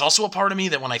 There's also a part of me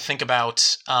that when I think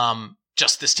about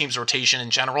just this team's rotation in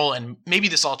general, and maybe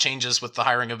this all changes with the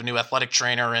hiring of a new athletic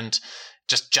trainer and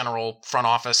just general front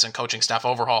office and coaching staff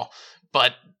overhaul,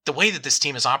 but the way that this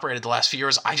team has operated the last few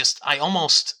years, I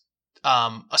almost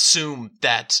assume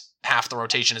that half the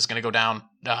rotation is going to go down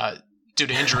due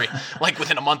to injury, like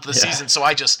within a month of the season. So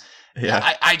I just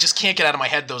can't get out of my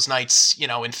head those nights,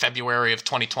 in February of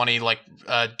 2020, like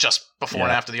just before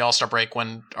and after the All-Star break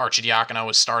when Archie Diacono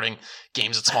was starting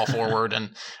games at small forward.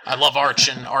 And I love Arch,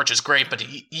 and Arch is great, but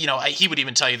he would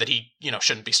even tell you that he,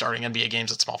 shouldn't be starting NBA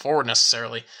games at small forward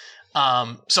necessarily.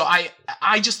 So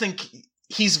I just think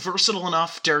he's versatile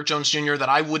enough, Derrick Jones Jr., that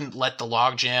I wouldn't let the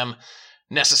logjam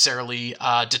necessarily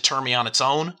deter me on its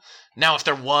own. Now, if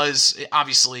there was,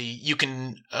 obviously, you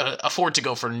can afford to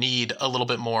go for need a little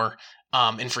bit more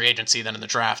in free agency than in the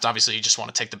draft. Obviously, you just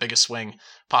want to take the biggest swing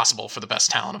possible for the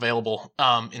best talent available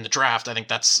in the draft. I think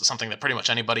that's something that pretty much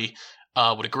anybody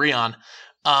would agree on.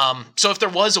 So if there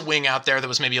was a wing out there that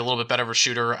was maybe a little bit better of a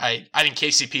shooter, I think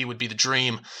KCP would be the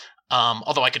dream.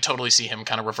 Although I could totally see him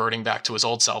kind of reverting back to his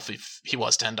old self if he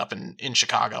was to end up in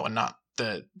Chicago and not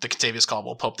the Kentavious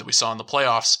Caldwell-Pope that we saw in the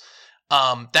playoffs.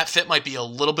 That fit might be a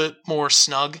little bit more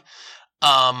snug.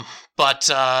 But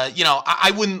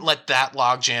I wouldn't let that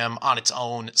logjam on its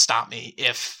own stop me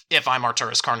if I'm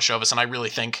Arturas Karnisovas, and I really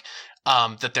think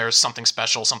that there's something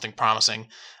special, something promising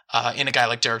in a guy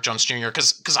like Derrick Jones Jr.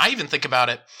 Because I even think about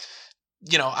it,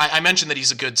 I mentioned that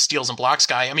he's a good steals and blocks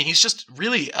guy. I mean, he's just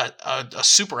really a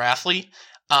super athlete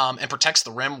and protects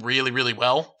the rim really, really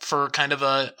well for kind of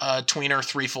a tweener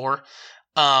 3-4.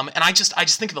 And I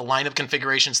just think of the lineup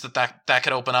configurations that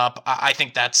could open up. I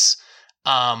think that's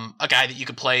a guy that you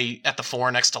could play at the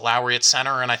 4 next to Lowry at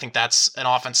center, and I think that's an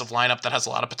offensive lineup that has a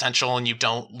lot of potential, and you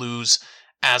don't lose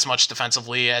as much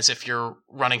defensively as if you're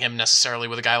running him necessarily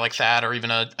with a guy like that, or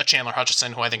even a Chandler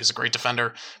Hutchison, who I think is a great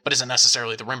defender, but isn't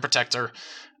necessarily the rim protector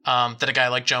that a guy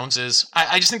like Jones is.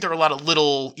 I just think there are a lot of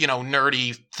little,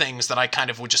 nerdy things that I kind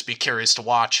of would just be curious to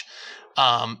watch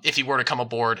if he were to come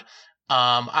aboard.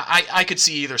 I could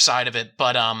see either side of it,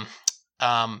 but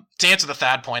to answer the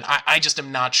Thad point, I just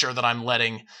am not sure that I'm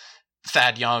letting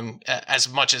Thad Young,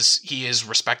 as much as he is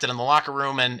respected in the locker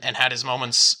room and had his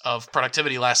moments of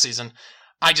productivity last season,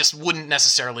 I just wouldn't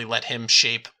necessarily let him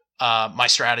shape my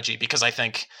strategy, because I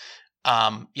think,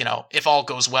 if all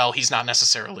goes well, he's not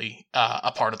necessarily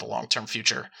a part of the long-term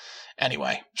future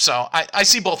anyway. So I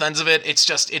see both ends of it. It's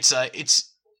just, it's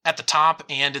at the top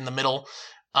and in the middle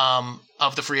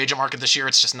of the free agent market this year.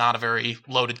 It's just not a very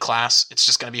loaded class. It's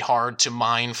just going to be hard to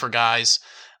mine for guys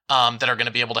that are going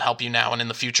to be able to help you now and in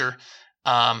the future.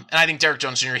 And I think Derrick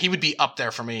Jones Jr., he would be up there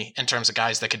for me in terms of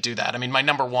guys that could do that. I mean, my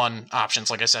number one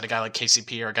options, like I said, a guy like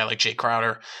KCP or a guy like Jay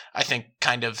Crowder, I think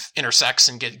kind of intersects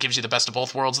and gives you the best of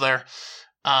both worlds there.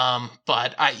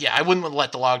 But I wouldn't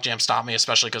let the logjam stop me,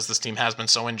 especially because this team has been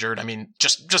so injured. I mean,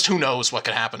 just who knows what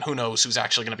could happen? Who knows who's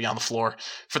actually going to be on the floor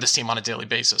for this team on a daily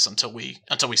basis until we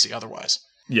see otherwise.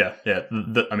 Yeah.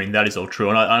 I mean, that is all true.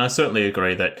 And I certainly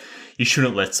agree that you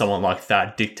shouldn't let someone like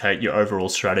that dictate your overall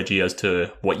strategy as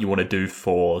to what you want to do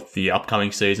for the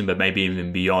upcoming season, but maybe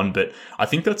even beyond. But I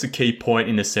think that's a key point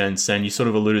in a sense, and you sort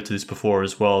of alluded to this before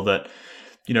as well, that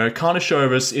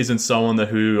Karnisovas isn't someone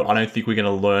who I don't think we're going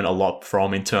to learn a lot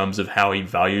from in terms of how he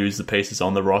values the pieces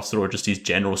on the roster or just his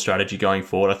general strategy going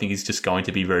forward. I think he's just going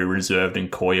to be very reserved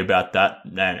and coy about that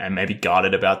and maybe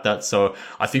guarded about that. So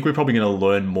I think we're probably going to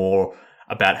learn more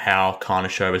about how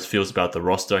Karnisovas feels about the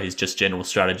roster, his just general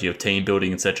strategy of team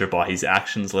building, etc., by his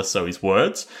actions, less so his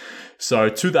words. So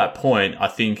to that point, I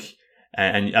think,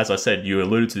 and as I said, you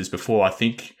alluded to this before, I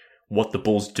think what the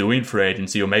Bulls do in free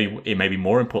agency, or maybe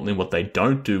more importantly, what they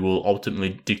don't do, will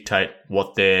ultimately dictate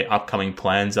what their upcoming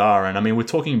plans are. And I mean, we're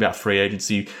talking about free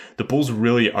agency. The Bulls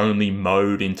really only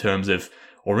mode in terms of,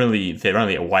 or really their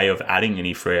only way of adding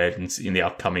any free agents in the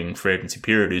upcoming free agency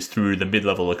period is through the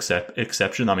mid-level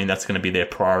exception. I mean, that's going to be their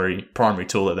primary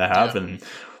tool that they have. Yeah. And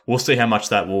we'll see how much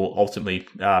that will ultimately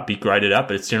be graded at,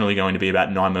 but it's generally going to be about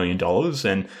 $9 million.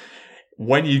 And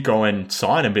when you go and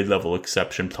sign a mid-level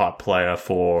exception type player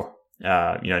for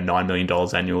 $9 million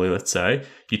annually, let's say,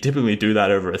 you typically do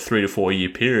that over a 3 to 4 year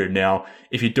period. Now,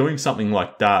 if you're doing something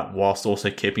like that whilst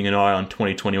also keeping an eye on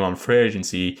 2021 free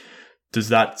agency, does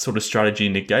that sort of strategy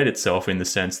negate itself in the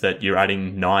sense that you're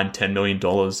adding $9-10 million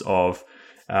of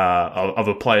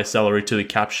a player salary to the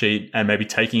cap sheet and maybe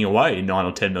taking away $9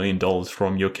 or $10 million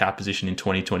from your cap position in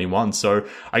 2021? So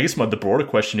I guess the broader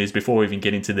question is, before we even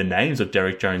get into the names of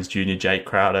Derrick Jones Jr., Jake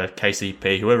Crowder,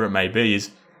 KCP, whoever it may be,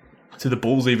 is, do the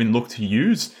Bulls even look to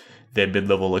use their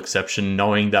mid-level exception,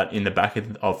 knowing that in the back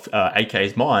of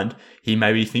AK's mind, he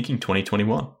may be thinking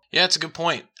 2021. Yeah, it's a good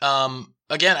point.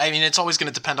 Again, I mean, it's always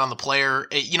going to depend on the player.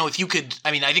 If you could,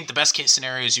 I mean, I think the best case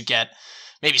scenario is you get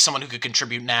maybe someone who could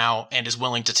contribute now and is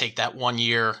willing to take that 1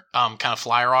 year kind of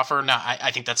flyer offer. Now,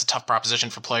 I think that's a tough proposition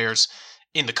for players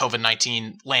in the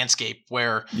COVID-19 landscape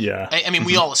where, I mean,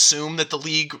 we all assume that the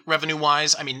league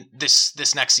revenue-wise, I mean,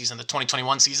 this next season, the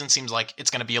 2021 season, seems like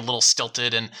it's going to be a little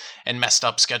stilted and messed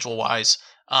up schedule-wise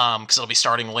because it'll be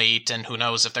starting late, and who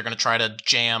knows if they're going to try to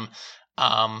jam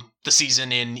the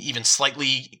season in even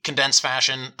slightly condensed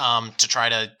fashion to try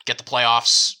to get the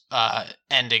playoffs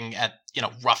ending at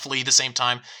roughly the same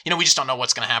time. We just don't know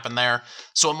what's going to happen there.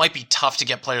 So it might be tough to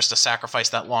get players to sacrifice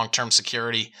that long-term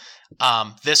security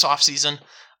this offseason.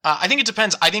 I think it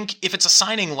depends. I think if it's a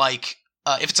signing like,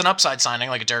 if it's an upside signing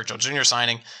like a Derek Jones Jr.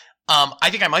 signing, I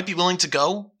think I might be willing to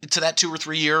go to that 2 or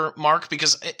 3 year mark,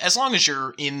 because as long as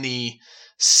you're in the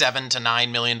 $7 to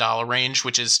 $9 million range,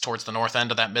 which is towards the north end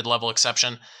of that mid-level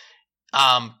exception,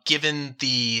 given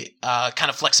the kind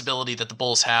of flexibility that the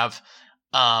Bulls have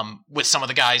with some of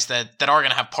the guys that are going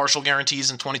to have partial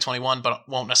guarantees in 2021, but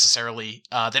won't necessarily,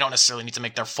 they don't necessarily need to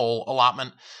make their full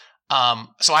allotment.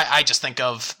 So I just think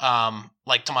of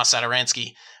like Tomas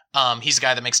Satoransky. He's a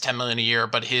guy that makes $10 million a year,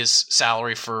 but his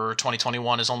salary for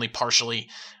 2021 is only partially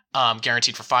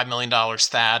guaranteed for $5 million.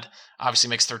 Thad obviously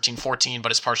makes 13-14,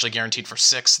 but is partially guaranteed for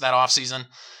 $6 that offseason.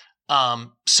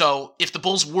 So if the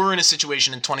Bulls were in a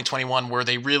situation in 2021 where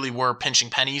they really were pinching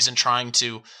pennies and trying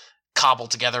to cobble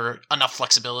together enough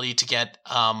flexibility to get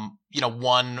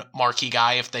one marquee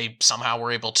guy, if they somehow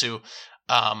were able to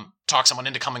talk someone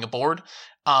into coming aboard,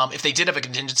 if they did have a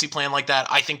contingency plan like that,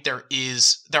 I think there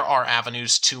are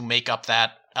avenues to make up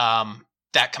that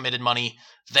that committed money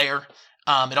there.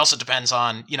 It also depends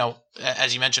on,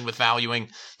 as you mentioned, with valuing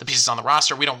the pieces on the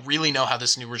roster. We don't really know how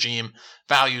this new regime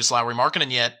values Lauri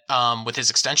Markkanen yet, with his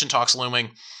extension talks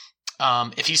looming.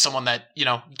 If he's someone that,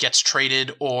 gets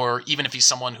traded, or even if he's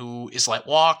someone who is let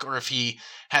walk, or if he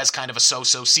has kind of a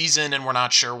so-so season and we're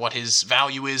not sure what his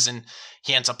value is and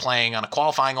he ends up playing on a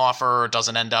qualifying offer or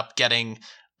doesn't end up getting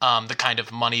the kind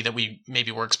of money that we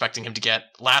maybe were expecting him to get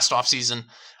last offseason.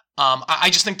 I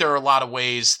just think there are a lot of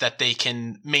ways that they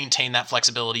can maintain that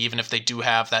flexibility, even if they do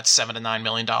have that $7 to $9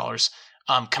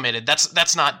 million committed.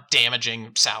 That's not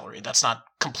damaging salary. That's not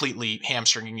completely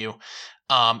hamstringing you.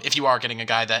 If you are getting a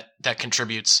guy that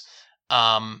contributes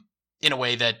in a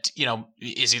way that,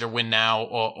 is either win now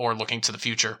or looking to the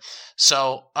future.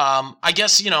 So I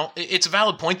guess, it's a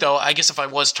valid point, though. I guess if I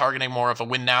was targeting more of a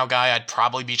win now guy, I'd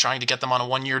probably be trying to get them on a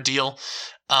 1 year deal.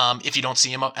 If you don't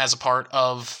see him as a part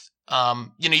of,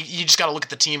 you just got to look at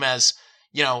the team as,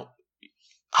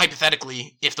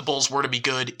 hypothetically, if the Bulls were to be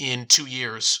good in 2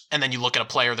 years, and then you look at a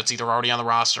player that's either already on the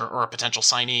roster or a potential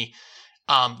signee,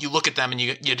 you look at them and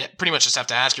you pretty much just have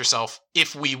to ask yourself,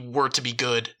 if we were to be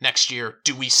good next year,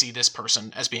 do we see this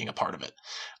person as being a part of it?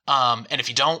 And if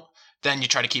you don't, then you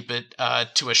try to keep it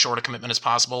to as short a commitment as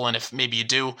possible. And if maybe you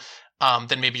do,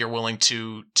 then maybe you're willing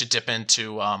to dip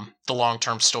into the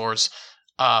long-term stores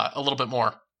a little bit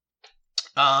more.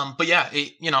 But yeah,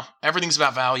 everything's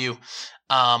about value.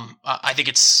 I think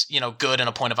it's, good and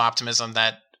a point of optimism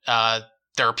that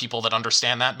there are people that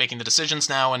understand that making the decisions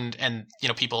now, and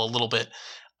people a little bit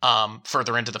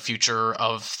further into the future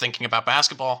of thinking about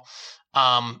basketball.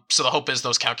 So the hope is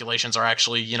those calculations are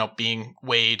actually, being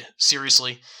weighed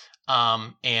seriously,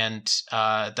 and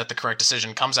that the correct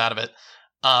decision comes out of it.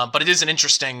 But it is an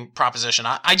interesting proposition.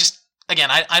 I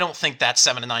don't think that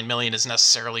 $7 to $9 million is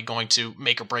necessarily going to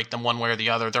make or break them one way or the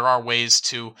other. There are ways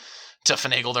to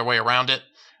finagle their way around it,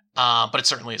 but it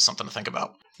certainly is something to think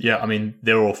about. Yeah, I mean,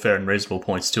 they're all fair and reasonable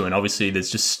points too, and obviously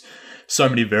there's just so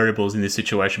many variables in this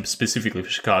situation, specifically for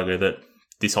Chicago, that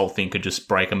this whole thing could just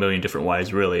break a million different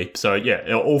ways, really. So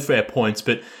yeah, all fair points,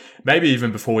 but maybe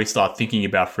even before we start thinking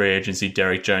about free agency,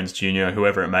 Derek Jones Jr.,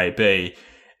 whoever it may be,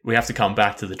 we have to come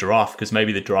back to the draft, because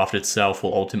maybe the draft itself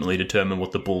will ultimately determine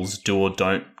what the Bulls do or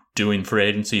don't do in free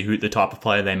agency, who the type of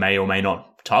player they may or may not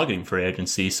target in free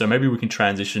agency. So maybe we can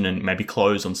transition and maybe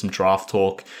close on some draft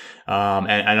talk.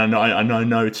 And I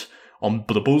note on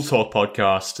the Bulls Talk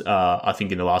podcast, I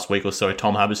think in the last week or so,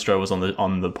 Tom Haberstroh was on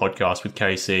the podcast with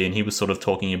KC, and he was sort of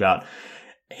talking about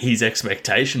his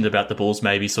expectations about the Bulls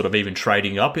maybe sort of even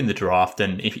trading up in the draft.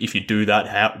 And if you do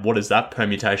that, what does that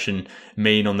permutation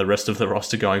mean on the rest of the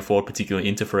roster going forward, particularly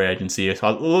into free agency?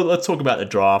 So let's talk about the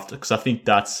draft, because I think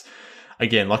that's,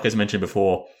 again, like I mentioned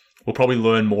before, we'll probably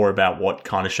learn more about what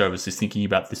Karnisovas is thinking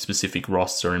about this specific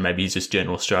roster and maybe his just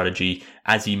general strategy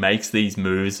as he makes these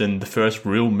moves. And the first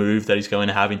real move that he's going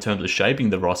to have in terms of shaping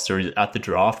the roster is at the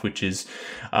draft, which is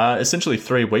essentially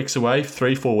 4 weeks away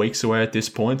at this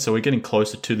point. So we're getting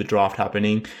closer to the draft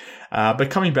happening. But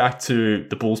coming back to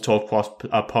the Bulls Talk Plus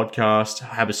podcast,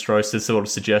 Habistros is sort of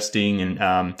suggesting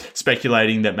and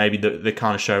speculating that maybe the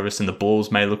Karnisovas and the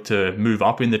Bulls may look to move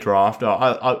up in the draft.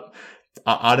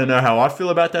 I don't know how I feel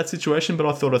about that situation, but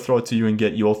I thought I'd throw it to you and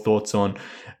get your thoughts on,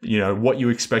 what you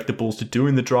expect the Bulls to do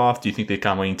in the draft. Do you think they're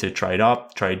coming to trade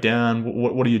up, trade down?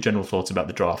 What are your general thoughts about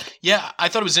the draft? Yeah, I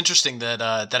thought it was interesting that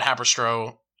that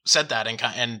Habistros said that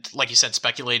and like you said,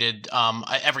 speculated.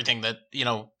 Everything that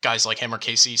guys like him or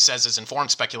Casey says is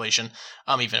informed speculation,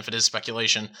 even if it is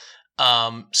speculation.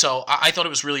 So I thought it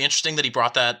was really interesting that he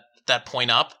brought that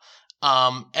point up.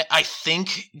 I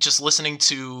think just listening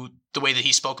to the way that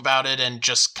he spoke about it and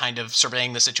just kind of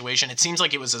surveying the situation, it seems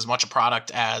like it was as much a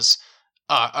product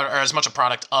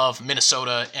of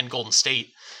Minnesota and Golden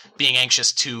State being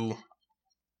anxious to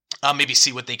maybe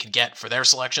see what they could get for their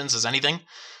selections as anything.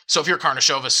 So if you're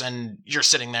Karnisovas and you're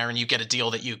sitting there and you get a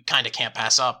deal that you kind of can't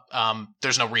pass up,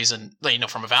 there's no reason,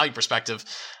 from a value perspective,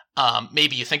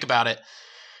 maybe you think about it.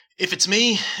 If it's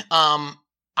me,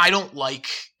 I don't like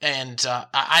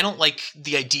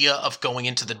the idea of going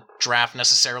into the draft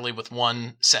necessarily with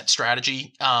one set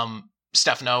strategy.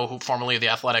 Steph Noe, who formerly of The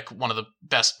Athletic, one of the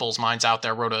best Bulls minds out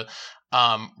there, wrote a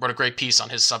great piece on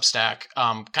his Substack,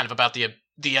 kind of about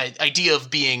the idea of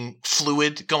being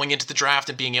fluid going into the draft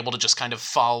and being able to just kind of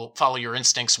follow your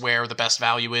instincts where the best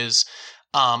value is.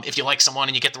 If you like someone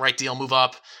and you get the right deal, move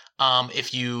up.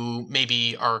 If you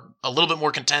maybe are a little bit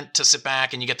more content to sit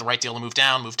back and you get the right deal to move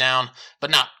down, but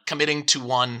not committing to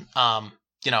one,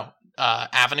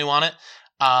 avenue on it.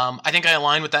 I think I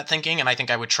align with that thinking, and I think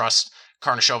I would trust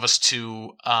Karnisovas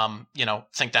to,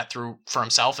 think that through for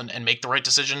himself and make the right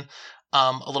decision,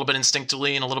 a little bit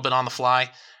instinctively and a little bit on the fly.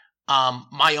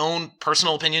 My own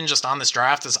personal opinion just on this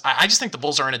draft is I just think the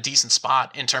Bulls are in a decent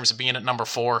spot in terms of being at number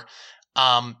 4.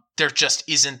 There just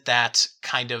isn't that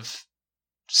kind of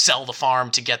sell the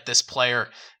farm to get this player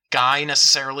guy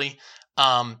necessarily.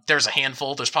 There's a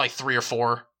handful. There's probably 3 or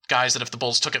 4 guys that if the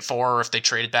Bulls took it 4 or if they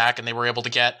traded back and they were able to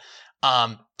get,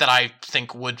 that I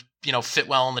think would, fit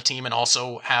well on the team and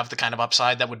also have the kind of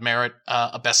upside that would merit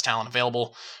a best talent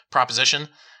available proposition.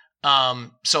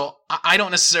 So I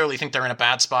don't necessarily think they're in a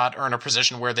bad spot or in a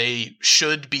position where they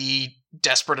should be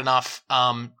desperate enough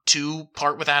to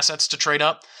part with assets to trade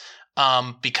up.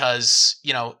 Because,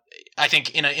 I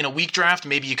think in a weak draft,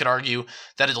 maybe you could argue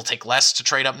that it'll take less to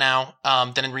trade up now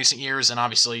than in recent years. And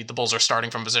obviously the Bulls are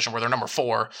starting from a position where they're number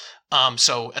 4.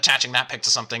 So attaching that pick to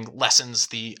something lessens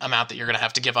the amount that you're going to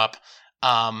have to give up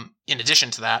in addition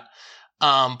to that.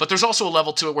 But there's also a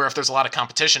level to it where if there's a lot of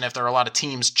competition, if there are a lot of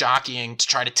teams jockeying to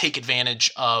try to take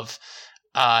advantage of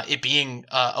it being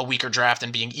a weaker draft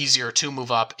and being easier to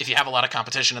move up, if you have a lot of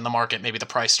competition in the market, maybe the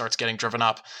price starts getting driven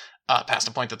up past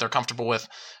a point that they're comfortable with.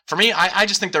 For me, I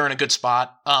just think they're in a good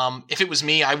spot. If it was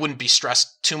me, I wouldn't be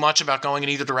stressed too much about going in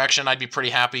either direction. I'd be pretty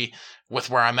happy with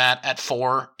where I'm at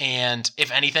 4. And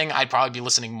if anything, I'd probably be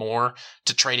listening more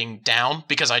to trading down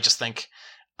because I just think,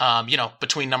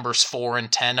 between numbers 4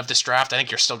 and 10 of this draft, I think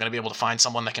you're still going to be able to find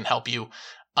someone that can help you.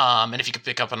 And if you could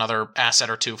pick up another asset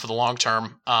or 2 for the long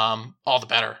term, all the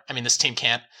better. I mean, this team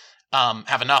can't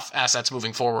have enough assets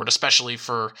moving forward, especially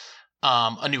for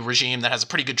a new regime that has a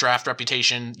pretty good draft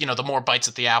reputation. The more bites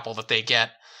at the apple that they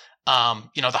get,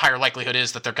 the higher likelihood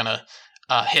is that they're going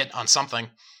to hit on something.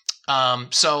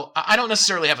 So I don't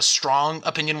necessarily have a strong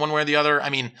opinion one way or the other. I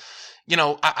mean,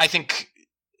 I think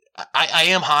I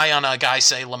am high on a guy,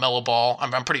 say LaMelo Ball.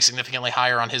 I'm pretty significantly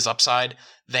higher on his upside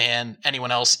than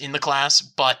anyone else in the class.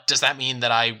 But does that mean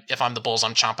that if I'm the Bulls,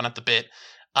 I'm chomping at the bit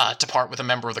to part with a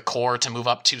member of the core to move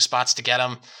up 2 spots to get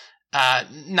him?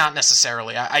 Not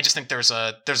necessarily. I just think there's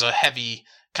a heavy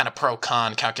kind of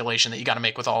pro-con calculation that you got to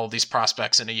make with all of these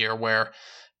prospects in a year where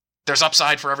there's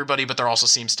upside for everybody, but there also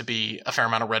seems to be a fair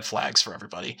amount of red flags for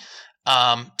everybody.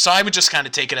 So I would just kind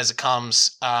of take it as it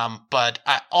comes. But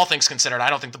all things considered, I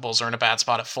don't think the Bulls are in a bad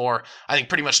spot at 4. I think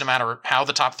pretty much no matter how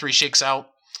the top 3 shakes out,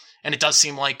 and it does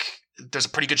seem like there's a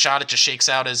pretty good shot it just shakes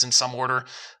out as in some order,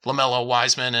 LaMelo,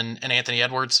 Wiseman, and Anthony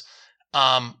Edwards.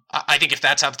 I think if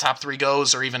that's how the top 3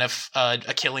 goes, or even if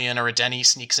a Killian or a Denny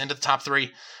sneaks into the top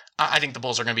 3, I think the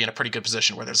Bulls are going to be in a pretty good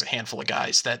position where there's a handful of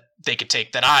guys that they could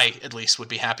take that I, at least, would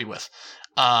be happy with.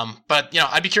 But,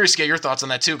 I'd be curious to get your thoughts on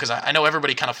that too, because I know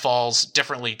everybody kind of falls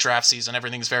differently draft season.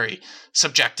 Everything's very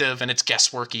subjective and it's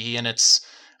guessworky and it's,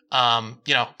 kind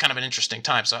of an interesting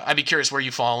time. So I'd be curious where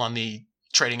you fall on the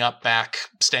trading up, back,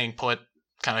 staying put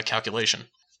kind of calculation.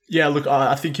 Yeah, look,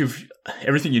 I think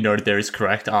everything you noted there is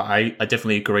correct. I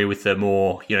definitely agree with the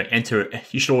more,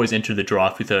 you should always enter the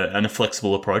draft with a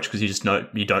flexible approach, because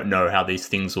you don't know how these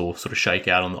things will sort of shake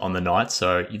out on the night.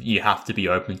 So you have to be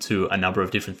open to a number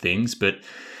of different things. But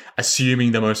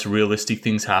assuming the most realistic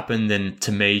things happen, then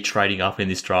to me, trading up in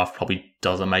this draft probably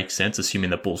doesn't make sense,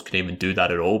 assuming the Bulls can even do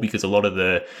that at all, because a lot of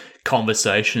the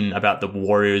conversation about the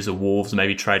Warriors or Wolves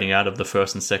maybe trading out of the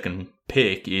first and second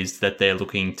pick is that they're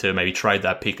looking to maybe trade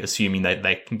that pick, assuming that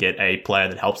they can get a player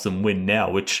that helps them win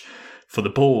now, which for the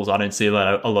Bulls, I don't see a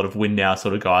lot of win now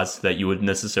sort of guys that you would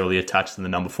necessarily attach to the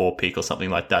number 4 pick or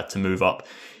something like that to move up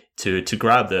to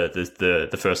grab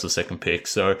the first or second pick.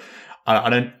 So I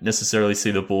don't necessarily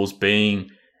see the Bulls being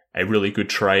a really good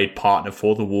trade partner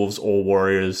for the Wolves or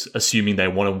Warriors, assuming they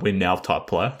want to win now type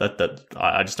player. That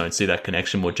I just don't see that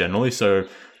connection more generally. So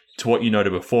to what you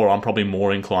noted before, I'm probably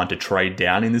more inclined to trade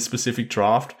down in this specific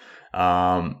draft,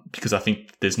 because I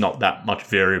think there's not that much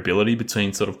variability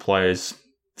between sort of players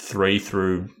 3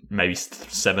 through maybe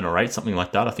 7 or 8, something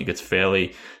like that. I think it's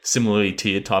fairly similarly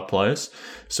tiered type players.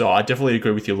 So I definitely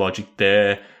agree with your logic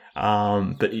there.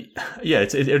 But yeah,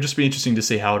 it'll just be interesting to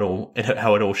see how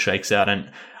it all shakes out.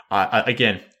 And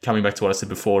again, coming back to what I said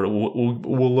before,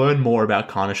 we'll learn more about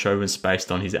Karnisovas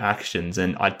based on his actions.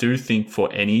 And I do think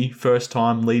for any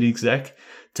first-time lead exec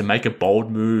to make a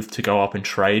bold move to go up and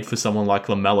trade for someone like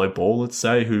LaMelo Ball, let's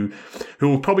say, who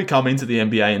will probably come into the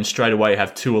NBA and straight away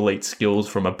have 2 elite skills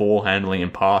from a ball handling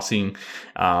and passing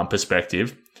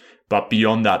perspective. But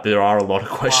beyond that, there are a lot of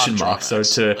question marks.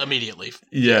 So immediately.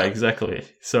 Yeah, exactly.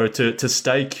 So to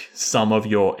stake some of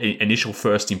your initial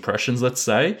first impressions, let's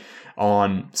say,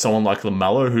 on someone like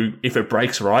LaMelo, who, if it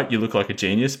breaks right, you look like a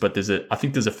genius, but I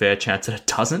think there's a fair chance that it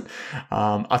doesn't.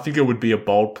 I think it would be a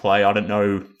bold play. I don't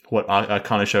know what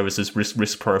Karnisovas'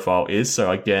 risk profile is. So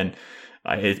again,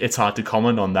 it's hard to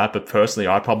comment on that. But personally,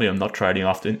 I probably am not trading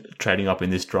up in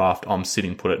this draft. I'm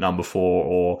sitting put at number 4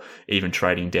 or even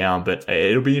trading down. But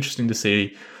it'll be interesting to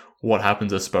see what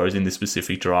happens, I suppose, in this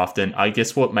specific draft. And I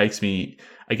guess what makes me,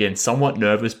 again, somewhat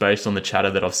nervous based on the chatter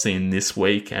that I've seen this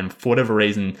week, and for whatever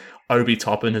reason, Obi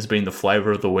Toppin has been the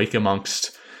flavor of the week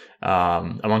amongst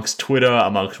Twitter,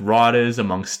 amongst writers,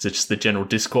 amongst just the general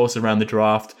discourse around the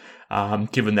draft.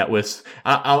 Given that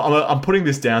I'm putting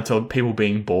this down to people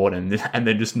being bored and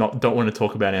then just don't want to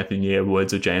talk about Anthony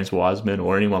Edwards or James Wiseman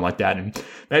or anyone like that, and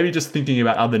maybe just thinking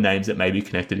about other names that may be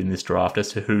connected in this draft as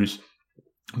to who's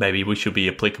maybe we should be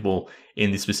applicable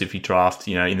in this specific draft,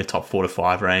 in the top 4 to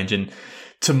 5 range. And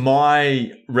to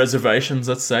my reservations,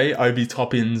 let's say, Obi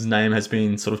Toppin's name has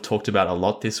been sort of talked about a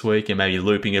lot this week, and maybe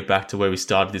looping it back to where we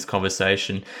started this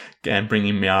conversation and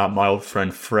bringing my old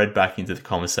friend Fred back into the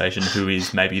conversation, who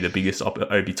is maybe the biggest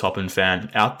Obi Toppin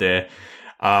fan out there.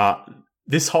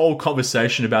 This whole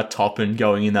conversation about Toppin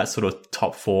going in that sort of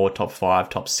top 4, top 5,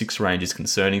 top 6 range is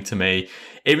concerning to me.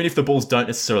 Even if the Bulls don't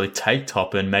necessarily take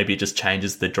Toppin, maybe it just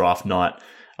changes the draft night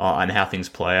and how things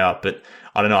play out. But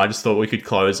I don't know, I just thought we could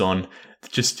close on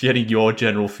just getting your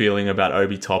general feeling about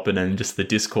Obi Toppin and just the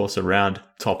discourse around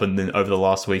Toppin over the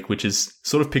last week, which has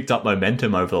sort of picked up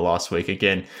momentum over the last week.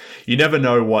 Again, you never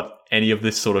know what any of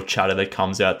this sort of chatter that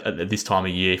comes out at this time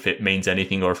of year, if it means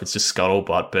anything or if it's just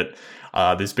scuttlebutt. But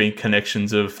there's been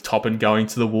connections of Toppin going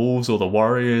to the Wolves or the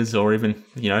Warriors or even,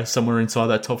 somewhere inside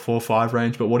that top 4 or 5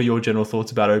 range. But what are your general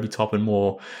thoughts about Obi Toppin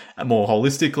more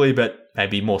holistically, but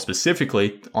maybe more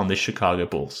specifically on the Chicago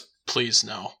Bulls? Please,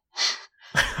 no.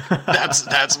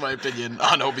 That's my opinion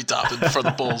on Obi Toppin for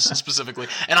the Bulls specifically.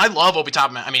 And I love Obi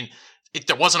Toppin. I mean,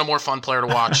 there wasn't a more fun player to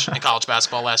watch in college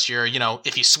basketball last year.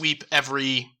 If you sweep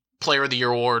every Player of the Year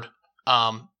award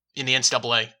in the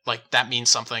NCAA, that means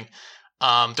something.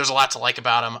 There's a lot to like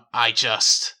about him.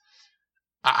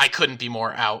 I couldn't be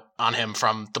more out on him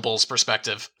from the Bulls'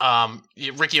 perspective.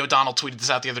 Ricky O'Donnell tweeted this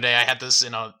out the other day. I had this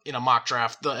in a mock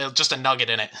draft, just a nugget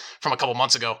in it from a couple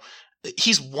months ago.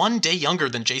 He's 1 day younger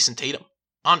than Jason Tatum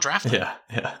on draft night.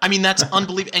 Yeah. I mean, that's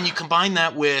unbelievable. And you combine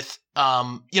that with,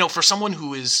 for someone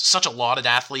who is such a lauded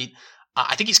athlete,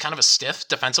 I think he's kind of a stiff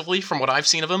defensively from what I've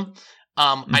seen of him.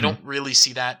 I don't really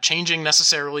see that changing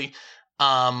necessarily.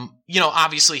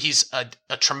 Obviously he's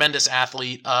a tremendous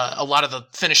athlete. A lot of the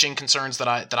finishing concerns that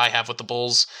I have with the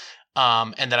Bulls,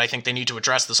 and that I think they need to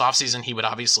address this offseason, he would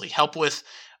obviously help with.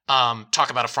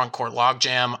 Talk about a front court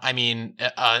logjam. I mean,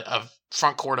 a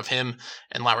front court of him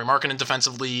and Lauri Markkanen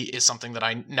defensively is something that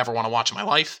I never want to watch in my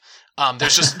life.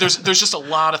 There's just a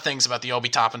lot of things about the Obi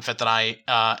Toppin fit that I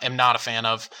am not a fan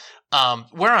of.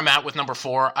 Where I'm at with number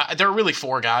 4, there are really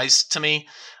 4 guys to me.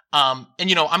 And,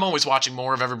 I'm always watching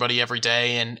more of everybody every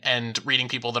day and reading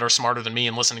people that are smarter than me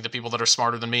and listening to people that are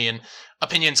smarter than me. And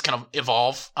opinions kind of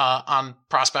evolve on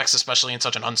prospects, especially in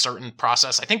such an uncertain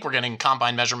process. I think we're getting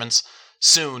combine measurements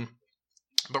soon.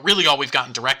 But really all we've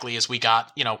gotten directly is we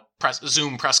got,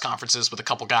 Zoom press conferences with a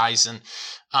couple guys. And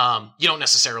you don't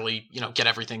necessarily, get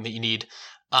everything that you need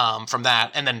from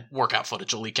that. And then workout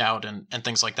footage will leak out and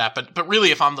things like that. But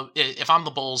really, if I'm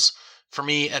the Bulls, for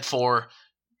me at 4,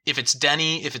 if it's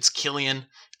Denny, if it's Killian,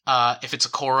 if it's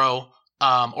Okoro,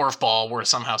 or if Ball were to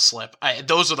somehow slip,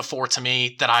 those are the 4 to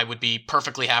me that I would be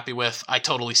perfectly happy with. I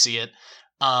totally see it.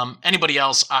 Anybody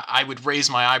else, I would raise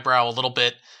my eyebrow a little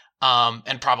bit,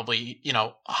 and probably,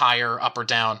 higher, up or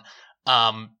down,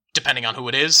 depending on who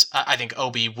it is. I think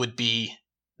Obi would be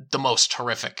the most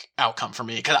horrific outcome for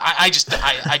me because I just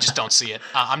don't see it.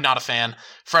 I'm not a fan.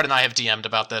 Fred and I have DM'd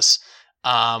about this.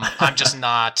 I'm just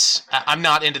not. I'm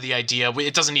not into the idea.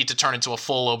 It doesn't need to turn into a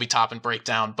full Obi Toppin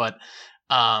breakdown, but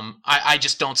I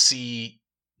just don't see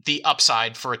the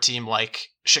upside for a team like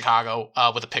Chicago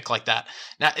with a pick like that.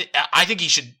 Now, I think he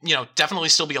should, definitely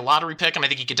still be a lottery pick, and I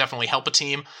think he could definitely help a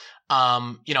team.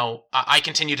 I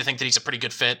continue to think that he's a pretty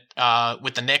good fit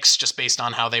with the Knicks, just based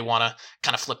on how they want to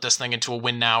kind of flip this thing into a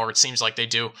win now, or it seems like they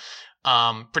do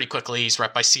pretty quickly. He's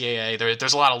rep by CAA.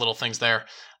 There's a lot of little things there.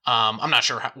 I'm not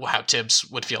sure how Tibbs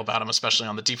would feel about him, especially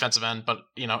on the defensive end. But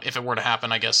if it were to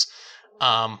happen, I guess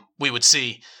we would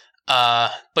see.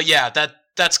 But yeah,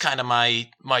 that's kind of my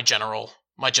general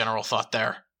thought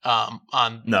there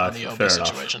on the Obi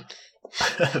situation.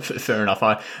 Fair enough.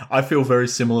 I feel very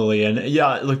similarly, and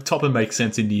yeah, look, Toppin makes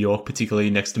sense in New York, particularly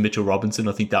next to Mitchell Robinson.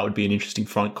 I think that would be an interesting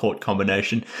front court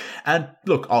combination. And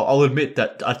look, I'll admit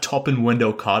that a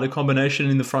Toppin-Wendell Carter combination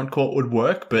in the front court would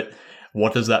work, but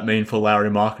what does that mean for Lauri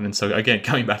Markkanen? So again,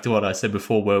 coming back to what I said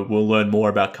before, where we'll learn more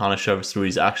about Karnisovas through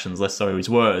his actions, less so his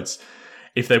words.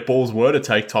 If their Bulls were to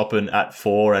take Toppin at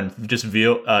 4 and just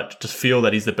feel that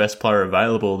he's the best player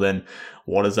available, then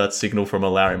what does that signal from a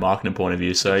Lauri Markkanen point of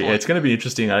view? So yeah, it's going to be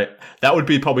interesting. That would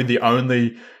be probably the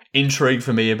only intrigue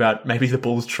for me about maybe the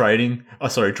Bulls drafting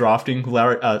Obi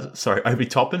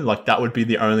Toppin. Like, that would be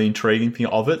the only intriguing thing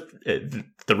of it.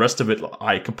 The rest of it,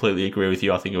 I completely agree with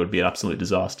you. I think it would be an absolute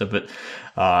disaster. But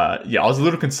yeah, I was a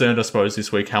little concerned, I suppose,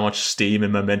 this week how much steam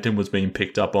and momentum was being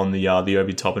picked up on the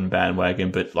Obi Toppin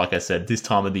bandwagon. But like I said, this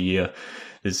time of the year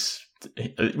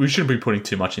we shouldn't be putting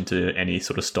too much into any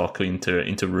sort of stock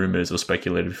into rumors or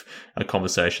speculative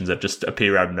conversations that just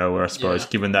appear out of nowhere, I suppose,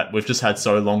 given that we've just had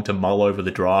so long to mull over the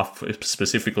draft,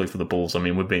 specifically for the Bulls. I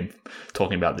mean, we've been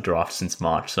talking about the draft since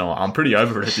March, so I'm pretty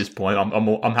over it at this point.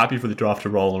 I'm happy for the draft to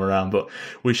roll around, but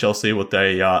we shall see what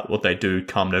they do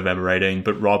come November 18.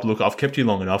 But Rob, look, I've kept you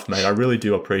long enough, mate. I really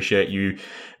do appreciate you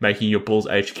making your Bulls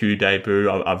HQ debut.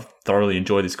 I've thoroughly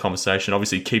enjoyed this conversation.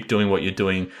 Obviously, keep doing what you're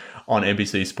doing on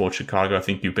NBC Sports Chicago. I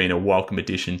think you've been a welcome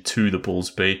addition to the Bulls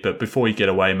beat. But before you get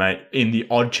away, mate, in the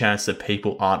odd chance that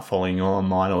people aren't following you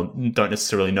online or don't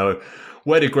necessarily know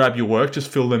where to grab your work,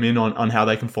 just fill them in on how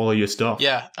they can follow your stuff.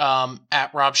 Yeah,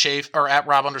 at Rob Schaefer, or at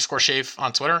Rob_Schaefer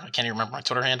on Twitter. I can't even remember my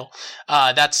Twitter handle.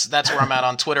 That's where I'm at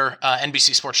on Twitter.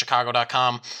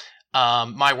 NBCSportsChicago.com.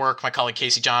 My work, my colleague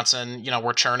Casey Johnson,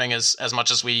 we're churning as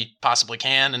much as we possibly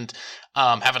can, and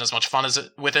having as much fun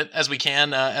with it as we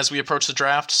can as we approach the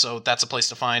draft. So that's a place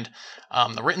to find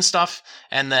the written stuff.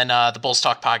 And then the Bulls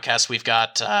Talk podcast, we've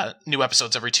got new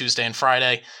episodes every Tuesday and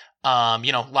Friday. A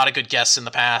lot of good guests in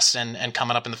the past and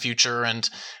coming up in the future. And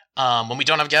when we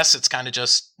don't have guests, it's kind of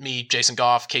just me, Jason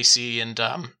Goff, KC, and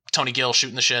Tony Gill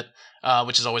shooting the shit,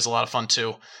 which is always a lot of fun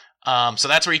too. So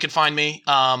that's where you can find me.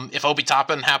 If Obi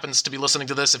Toppin happens to be listening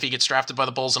to this, if he gets drafted by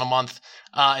the Bulls in a month,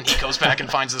 and he goes back and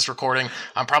finds this recording,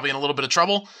 I'm probably in a little bit of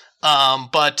trouble.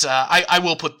 But I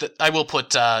will put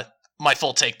my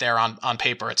full take there on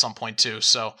paper at some point too.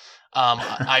 So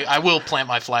I will plant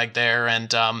my flag there.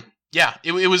 And yeah,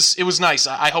 it was nice.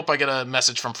 I hope I get a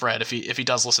message from Fred if he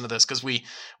does listen to this, because we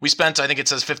spent, I think it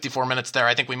says 54 minutes there.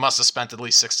 I think we must have spent at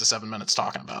least 6 to 7 minutes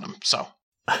talking about him. So.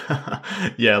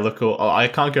 Yeah, look, I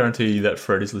can't guarantee you that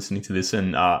Fred is listening to this,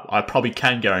 and I probably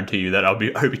can guarantee you that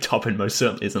Obi Toppin most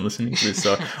certainly isn't listening to this,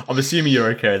 so I'm assuming you're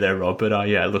okay there, Rob. But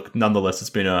yeah, look, nonetheless, it's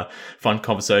been a fun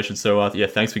conversation, so yeah,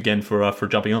 thanks again for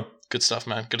jumping on. Good stuff,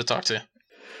 man. Good to talk to you.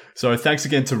 So thanks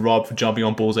again to Rob for jumping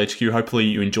on Bulls HQ. Hopefully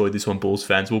you enjoyed this one, Bulls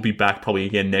fans. We'll be back probably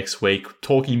again next week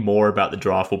talking more about the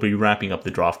draft. We'll be ramping up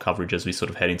the draft coverage as we sort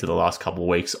of head into the last couple of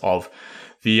weeks of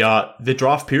the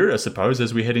draft period, I suppose,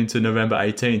 as we head into November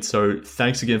 18th. So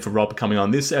thanks again for Rob coming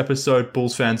on this episode.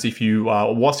 Bulls fans, if you,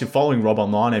 whilst you're following Rob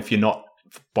online, if you're not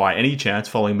by any chance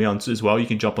following me on as well, you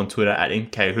can jump on Twitter at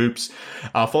MKHoops.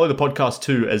 Follow the podcast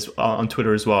too on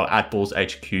Twitter as well at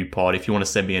BullsHQPod. If you want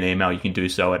to send me an email, you can do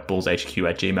so at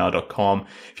bullshq@gmail.com.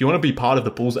 If you want to be part of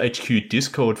the Bulls HQ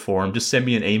Discord forum, just send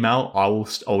me an email. I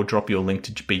will drop you a link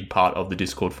to be part of the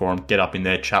Discord forum. Get up in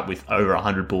there, chat with over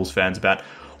 100 Bulls fans about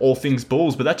all things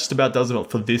Bulls. But that just about does it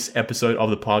for this episode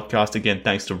of the podcast. Again,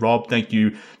 thanks to Rob. Thank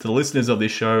you to the listeners of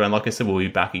this show. And like I said, we'll be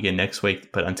back again next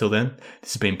week. But until then,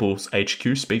 this has been Bulls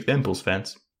HQ. Speak then, Bulls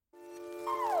fans.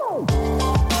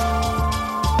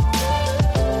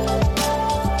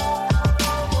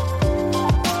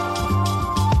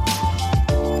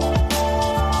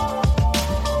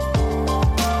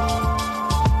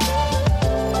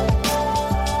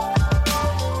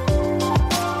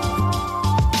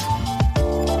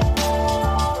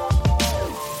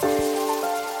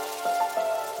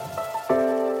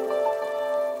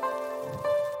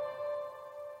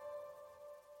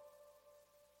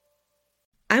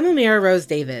 I'm Amira Rose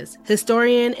Davis,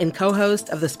 historian and co-host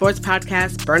of the sports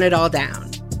podcast Burn It All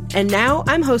Down. And now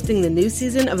I'm hosting the new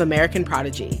season of American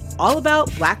Prodigy, all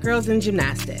about Black girls in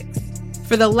gymnastics.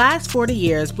 For the last 40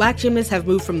 years, Black gymnasts have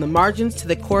moved from the margins to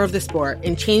the core of the sport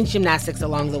and changed gymnastics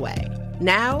along the way.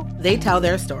 Now, they tell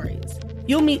their stories.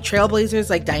 You'll meet trailblazers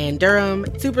like Diane Durham,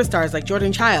 superstars like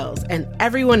Jordan Childs, and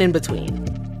everyone in between.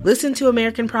 Listen to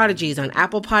American Prodigies on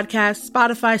Apple Podcasts,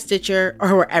 Spotify, Stitcher,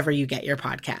 or wherever you get your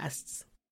podcasts.